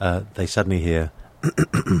 they suddenly hear like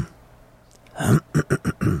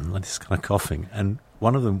this kind of coughing, and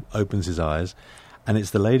one of them opens his eyes, and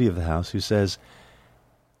it's the lady of the house who says,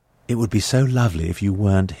 "It would be so lovely if you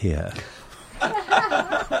weren't here."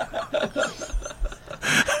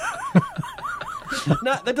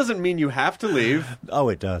 No, that doesn't mean you have to leave. Oh,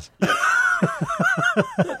 it does.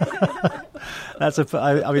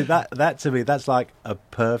 That to me, that's like a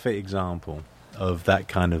perfect example of that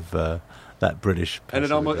kind of that British. And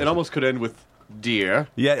it almost could end with "dear."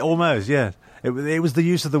 Yeah, almost. Yeah, it was the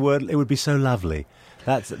use of the word. It would be so lovely.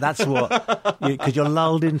 That's what because you're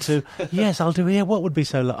lulled into. Yes, I'll do it. Yeah, what would be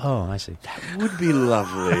so? Oh, I see. That would be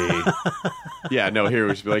lovely. Yeah, no. Here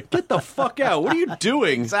we should be like, get the fuck out. What are you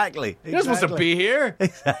doing? Exactly. You're not supposed to be here.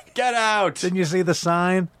 Exactly. Get out. Didn't you see the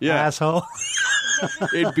sign? Yeah, asshole.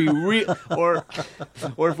 It'd be or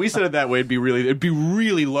if we said it that way, it'd be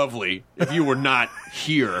really lovely if you were not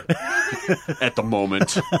here at the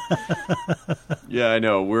moment. Yeah, I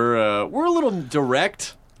know. We're a little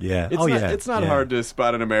direct. Yeah. It's not hard to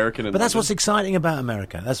spot an American. But that's what's exciting about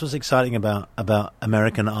America. That's what's exciting about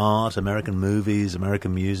American art, American movies,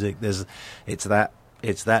 American music. It's that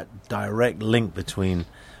direct link between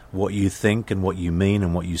what you think and what you mean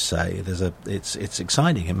and what you say. It's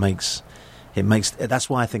exciting. It makes that's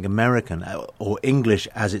why I think American or English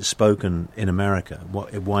as it's spoken in America,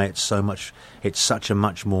 why it's such a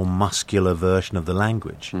much more muscular version of the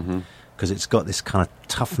language, because it's got this kind of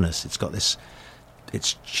toughness. It's got this.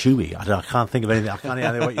 It's chewy. I can't think of anything. I can't.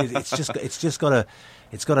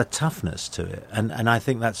 It's got a toughness to it, and I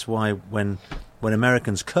think that's why when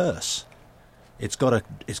Americans curse, it's got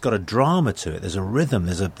a drama to it. There's a rhythm.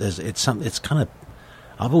 It's kind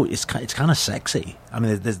of sexy. I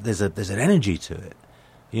mean, there's an energy to it,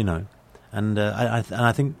 you know, and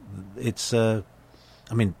I think it's. I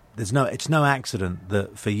mean, it's no accident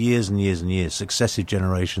that for years and years and years, successive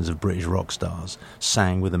generations of British rock stars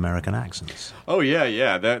sang with American accents. Oh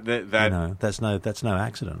yeah. That you know, that's no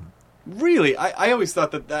accident. Really, I always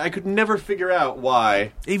thought that I could never figure out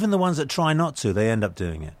why. Even the ones that try not to, they end up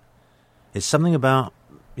doing it. It's something about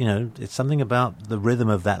the rhythm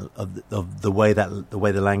of the way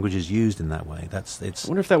the language is used in that way. I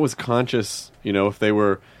wonder if that was conscious. You know, if they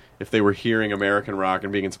were hearing American rock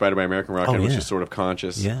and being inspired by American rock, and it was just sort of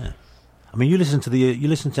conscious. Yeah, I mean, you listen to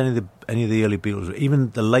any of the early Beatles, even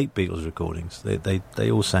the late Beatles recordings. They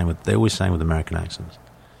always sang with American accents.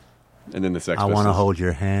 And then the Sex I Pistols. want to hold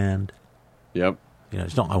your hand. Yep. You know,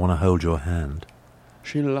 it's not I want to hold your hand.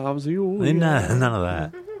 She loves you. No, none of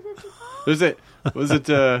that. Was it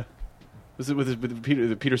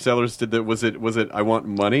with Peter Sellers did that? Was it I want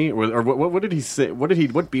money or what did he say? What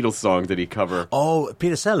Beatles song did he cover? Oh,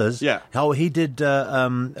 Peter Sellers. Yeah. Oh, he did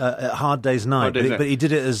Hard Day's Night. But he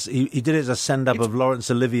did it as he did it as a send up of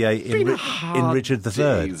Laurence Olivier in Richard III.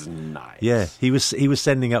 Day's Night. Yeah, he was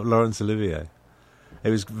sending up Laurence Olivier. It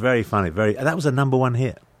was very funny. That was a #1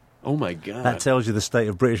 hit. Oh my God! That tells you the state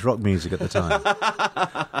of British rock music at the time.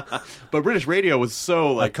 But British radio was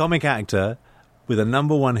so a comic actor with a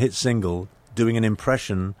 #1 hit single doing an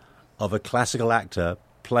impression of a classical actor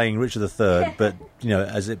playing Richard III, but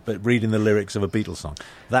but reading the lyrics of a Beatles song.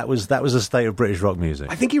 That was the state of British rock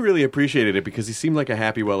music. I think he really appreciated it because he seemed like a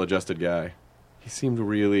happy, well-adjusted guy. He seemed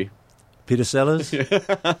really. Peter Sellers?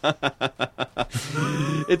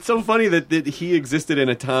 It's so funny that he existed in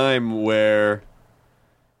a time where,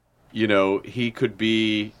 you know, he could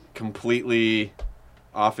be completely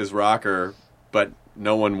off his rocker, but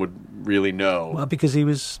no one would really know. Well, because he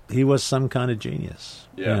was some kind of genius.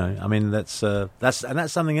 Yeah. You know, I mean, that's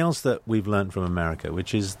something else that we've learned from America,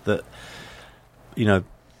 which is that, you know,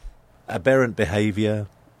 aberrant behavior,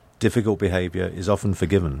 difficult behavior is often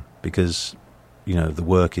forgiven because, you know, the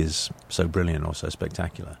work is so brilliant or so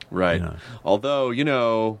spectacular. Right. You know. Although, you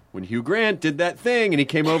know, when Hugh Grant did that thing and he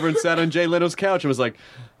came over and sat on Jay Leno's couch and was like,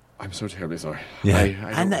 I'm so terribly sorry. Yeah,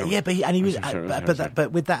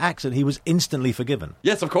 but with that accent, he was instantly forgiven.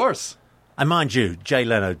 Yes, of course. And mind you, Jay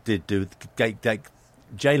Leno did him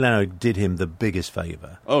the biggest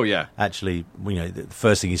favour. Oh yeah. Actually, you know, the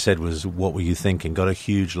first thing he said was, "What were you thinking?" Got a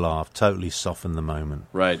huge laugh, totally softened the moment.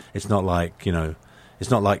 Right. It's not like, you know,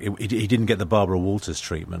 he didn't get the Barbara Walters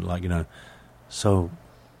treatment. Like, you know, so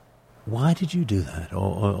why did you do that,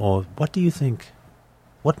 or what do you think?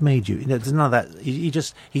 What made you? You know, there's none of that.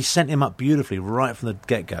 He sent him up beautifully right from the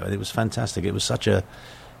get-go, and it was fantastic. It was such a.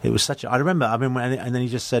 I remember. I mean, and then he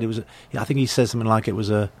just said it was. I think he said something like it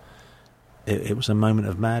was a moment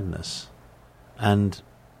of madness, and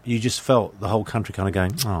you just felt the whole country kind of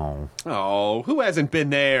going, oh, who hasn't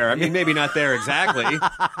been there? I mean, maybe not there exactly.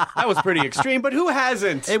 That was pretty extreme, but who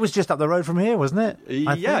hasn't? It was just up the road from here, wasn't it?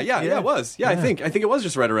 Yeah, it was. Yeah, I think it was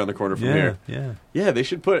just right around the corner from here. Yeah. They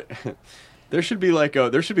should put. There should be like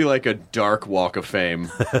a dark walk of fame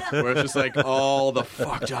where it's just like all the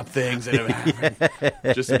fucked up things that have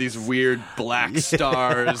happened. Just these weird black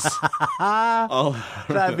stars.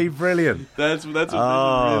 That'd be brilliant. That's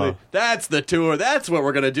the tour. That's what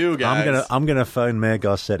we're gonna do, guys. I'm gonna phone Mayor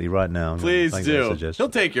Garcetti right now. Please do. He'll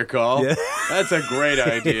take your call. Yeah. That's a great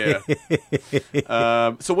idea.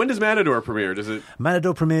 So when does Matador premiere?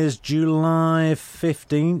 Matador premieres July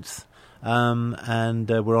 15th. And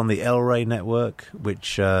we're on the El Rey network,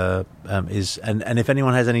 which is and if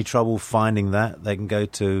anyone has any trouble finding that, they can go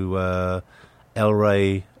to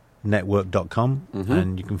elreynetwork.com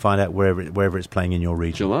and you can find out wherever it's playing in your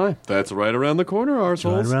region. July. That's right around the corner,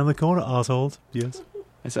 arseholes. Right around the corner, arseholes. Yes.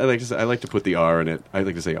 I like to put the R in it. I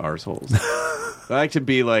like to say arseholes. I like to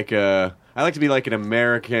be like an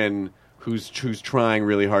American who's trying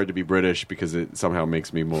really hard to be British because it somehow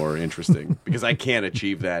makes me more interesting because I can't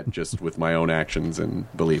achieve that just with my own actions and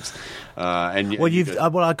beliefs. I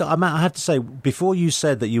have to say, before you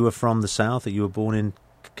said that you were from the South, that you were born in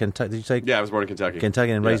Kentucky. Did you say? Yeah, I was born in Kentucky.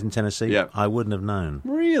 Kentucky and raised in Tennessee. Yeah, I wouldn't have known.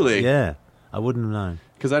 Really? Yeah, I wouldn't have known.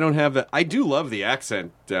 Because I don't have that. I do love the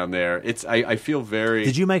accent down there. I feel very.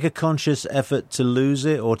 Did you make a conscious effort to lose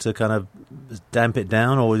it, or to kind of damp it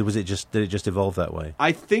down, or did it just evolve that way?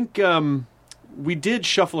 I think we did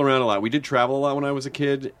shuffle around a lot. We did travel a lot when I was a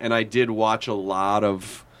kid, and I did watch a lot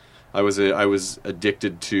of. I was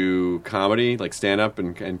addicted to comedy, like stand-up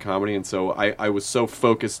and comedy, and so I was so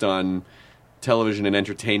focused on television and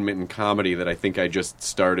entertainment and comedy that I think I just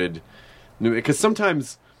started. Because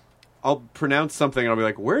sometimes I'll pronounce something and I'll be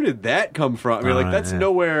like, "Where did that come from?" I mean, like that's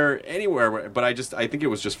nowhere, anywhere. But I think it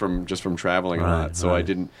was just from traveling a lot. So I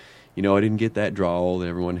didn't get that drawl that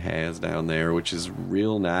everyone has down there, which is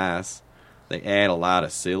real nice. They add a lot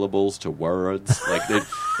of syllables to words.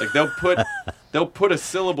 They'll put a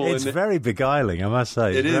syllable in. It's very beguiling, I must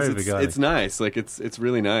say. It is. Very beguiling. It's nice. Like it's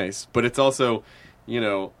really nice. But it's also,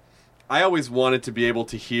 I always wanted to be able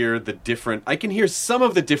to hear the different. I can hear some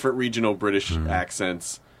of the different regional British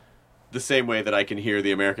accents the same way that I can hear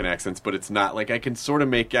the American accents, but it's not like I can sort of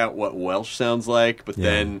make out what Welsh sounds like, but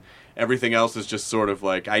then everything else is just sort of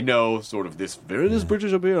like I know sort of this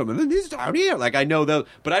British up here and then this down here. Like I know those,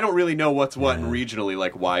 but I don't really know what's what and regionally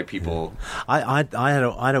like why people. I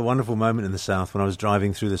had a wonderful moment in the South when I was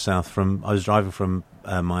driving through the South I was driving from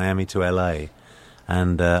Miami to LA,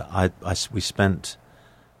 and we spent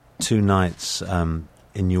 2 nights in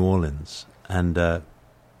New Orleans, and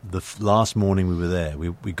the last morning we were there,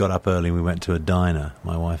 we got up early and we went to a diner,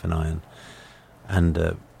 my wife and I,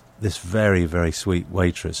 and this very, very sweet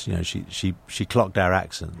waitress, she clocked our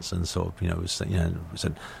accents and sort of,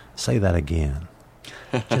 said, "Say that again,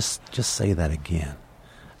 just say that again,"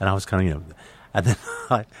 and I was kind of, and then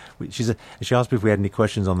she asked me if we had any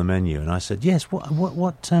questions on the menu, and I said yes. What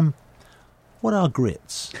are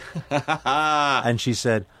grits? And she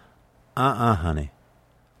said, honey,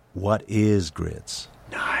 what is grits?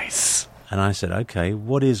 Nice. And I said, okay,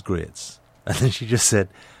 what is grits? And then she just said,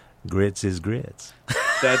 grits is grits.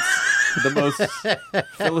 That's the most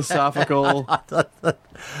philosophical. But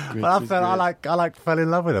I fell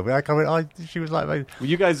in love with her. She was like, well,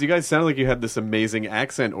 you guys sound like you had this amazing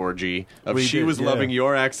accent orgy. She was loving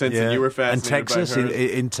your accents and you were fascinated by hers.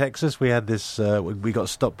 In Texas, we had this. We got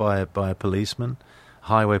stopped by a policeman,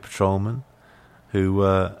 highway patrolman, who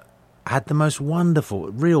had the most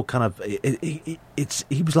wonderful, real kind of. He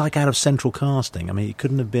was like out of central casting. I mean, he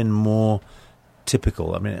couldn't have been more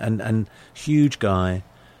typical. I mean, and huge guy.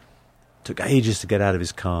 Took ages to get out of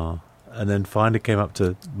his car, and then finally came up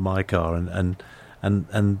to my car, and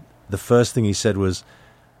the first thing he said was,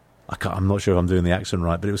 I'm not sure if I'm doing the accent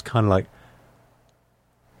right, but it was kind of like,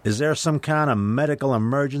 "Is there some kind of medical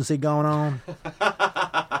emergency going on?"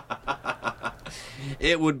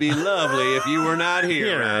 It would be lovely if you were not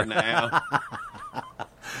here right now.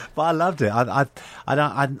 But I loved it. I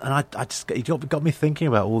just it got me thinking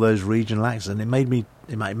about all those regional accents, and it made me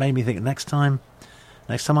think next time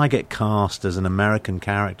I get cast as an American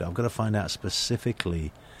character, I've got to find out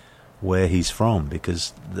specifically where he's from,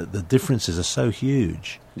 because the differences are so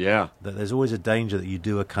huge. Yeah. That there's always a danger that you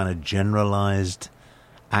do a kind of generalized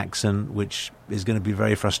accent, which is going to be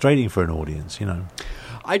very frustrating for an audience,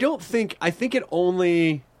 I think it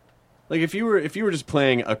only, like if you were just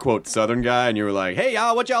playing a quote Southern guy and you were like, "Hey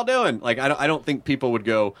y'all, what y'all doing?" Like I don't think people would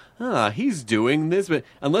go, he's doing this, but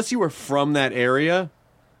unless you were from that area,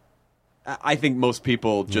 I think most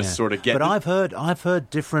people just sort of get. But I've heard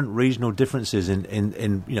different regional differences in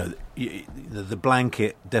the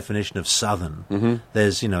blanket definition of Southern. Mm-hmm.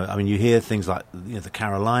 There's you hear things like the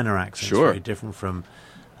Carolina accent, very different from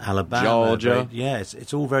Alabama, Georgia.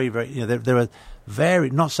 It's all very, very. There are very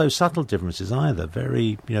not so subtle differences either.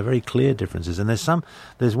 Very very clear differences. And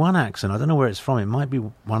there's one accent, I don't know where it's from. It might be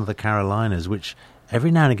one of the Carolinas, which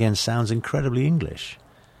every now and again sounds incredibly English.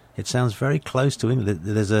 It sounds very close to English.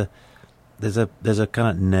 There's a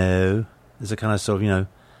kind of no. There's a kind of sort of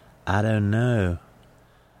I don't know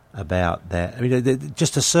about that. I mean,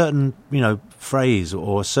 just a certain phrase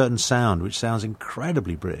or a certain sound which sounds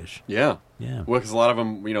incredibly British. Yeah. Yeah. Well, because a lot of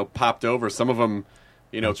them popped over. Some of them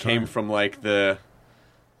came from like I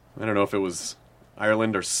don't know if it was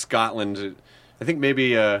Ireland or Scotland. I think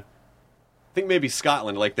maybe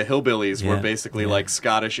Scotland, like the hillbillies were basically like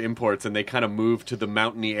Scottish imports, and they kind of moved to the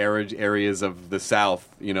mountainy areas of the South,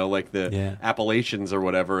 like the Appalachians or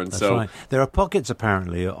whatever. And That's right. There are pockets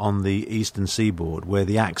apparently on the eastern seaboard where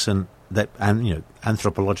the accent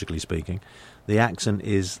anthropologically speaking, the accent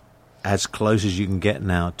is as close as you can get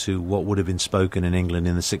now to what would have been spoken in England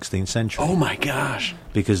in the 16th century. Oh my gosh!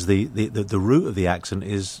 Because the root of the accent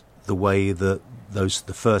is the way that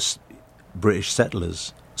the first British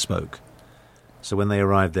settlers spoke. So when they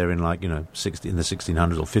arrived there in in the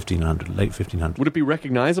 1600s or 1500s, late 1500s. Would it be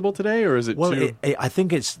recognizable today, or is it too... I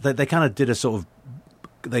think it's they kind of did a sort of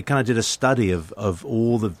a study of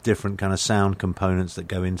all the different kind of sound components that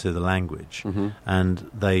go into the language, and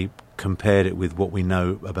they compared it with what we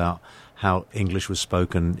know about how English was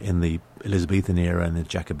spoken in the Elizabethan era and the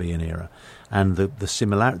Jacobean era, and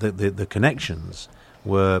the connections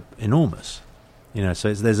were enormous. So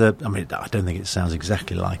I don't think it sounds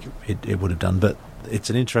exactly like it would have done, but it's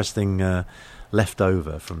an interesting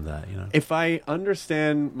leftover from that. If I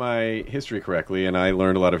understand my history correctly, and I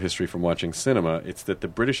learned a lot of history from watching cinema, it's that the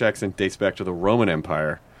British accent dates back to the Roman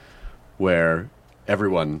Empire, where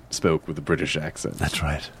everyone spoke with the British accent. That's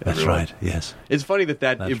right. That's right. Yes. It's funny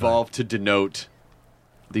that evolved to denote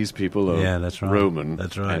these people are that's right. Roman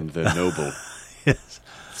That's right. and the noble. Yes.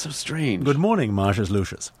 It's so strange. Good morning, Marcius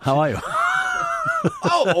Lucius. How are you?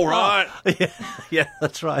 Oh, all right. Yeah,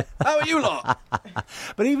 that's right. How are you lot?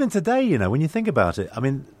 But even today, when you think about it, I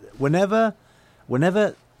mean, whenever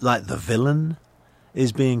like the villain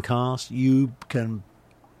is being cast, you can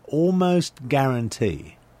almost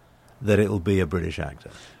guarantee that it'll be a British actor.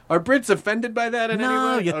 Are Brits offended by that in any way?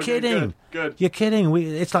 No, you're Okay, kidding. Good. You're kidding.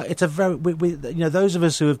 It's a very those of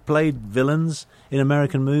us who have played villains in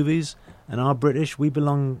American movies and are British, we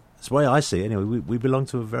belong. That's the way I see it. Anyway, we belong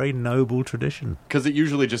to a very noble tradition. Because it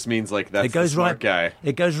usually just means that's the smart guy.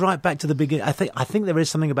 It goes right back to the beginning. I think there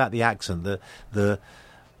is something about the accent, the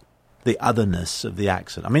otherness of the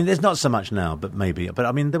accent. I mean, there's not so much now, but maybe. But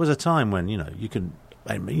I mean, there was a time when you can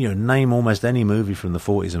name almost any movie from the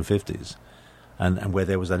 40s and 50s, and where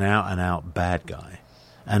there was an out and out bad guy,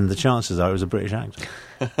 and the chances are it was a British actor.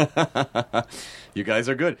 You guys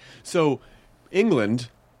are good. So, England,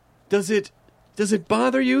 does it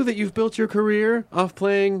bother you that you've built your career off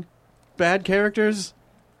playing bad characters?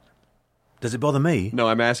 Does it bother me? No,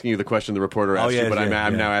 I'm asking you the question the reporter asked you, but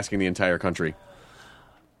I'm now asking the entire country.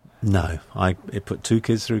 No, it put 2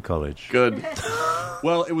 kids through college. Good.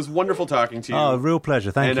 Well, it was wonderful talking to you. Oh, real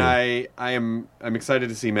pleasure. Thank you. And I'm excited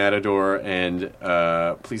to see Matador, and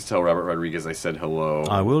please tell Robert Rodriguez I said hello.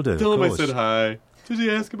 I will do. Tell him I said hi. Did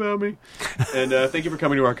he ask about me? And thank you for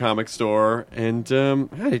coming to our comic store. And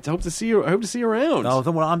I hope to see you. I hope to see you around. Oh,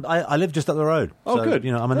 well, I live just up the road. Oh, so, good.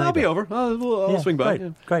 I'm a neighbor. I'll be over. I'll swing by.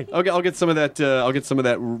 Great. Great. I'll get some of that. I'll get some of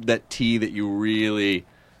that tea that you really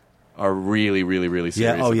are really, really, really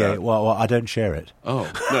serious about. Yeah. Well, I don't share it. Oh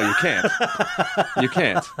no, you can't. You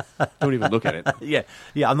can't. Don't even look at it. Yeah.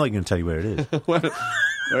 I'm not going to tell you where it is.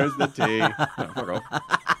 Where's the tea? No, fuck off.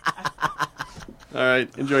 All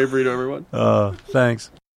right. Enjoy your burrito, everyone. Thanks.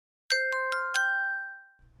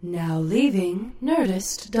 Now leaving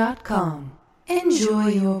Nerdist.com. Enjoy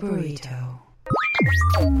your burrito.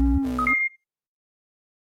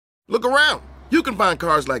 Look around. You can find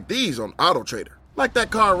cars like these on AutoTrader. Like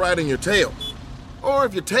that car riding your tail. Or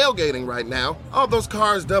if you're tailgating right now, all those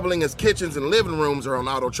cars doubling as kitchens and living rooms are on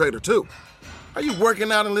AutoTrader too. Are you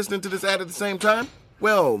working out and listening to this ad at the same time?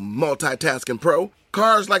 Well, multitasking pro,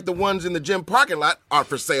 cars like the ones in the gym parking lot are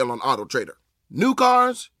for sale on AutoTrader. New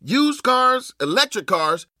cars, used cars, electric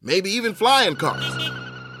cars, maybe even flying cars.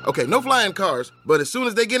 Okay, no flying cars, but as soon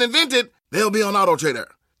as they get invented, they'll be on AutoTrader.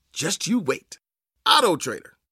 Just you wait. AutoTrader.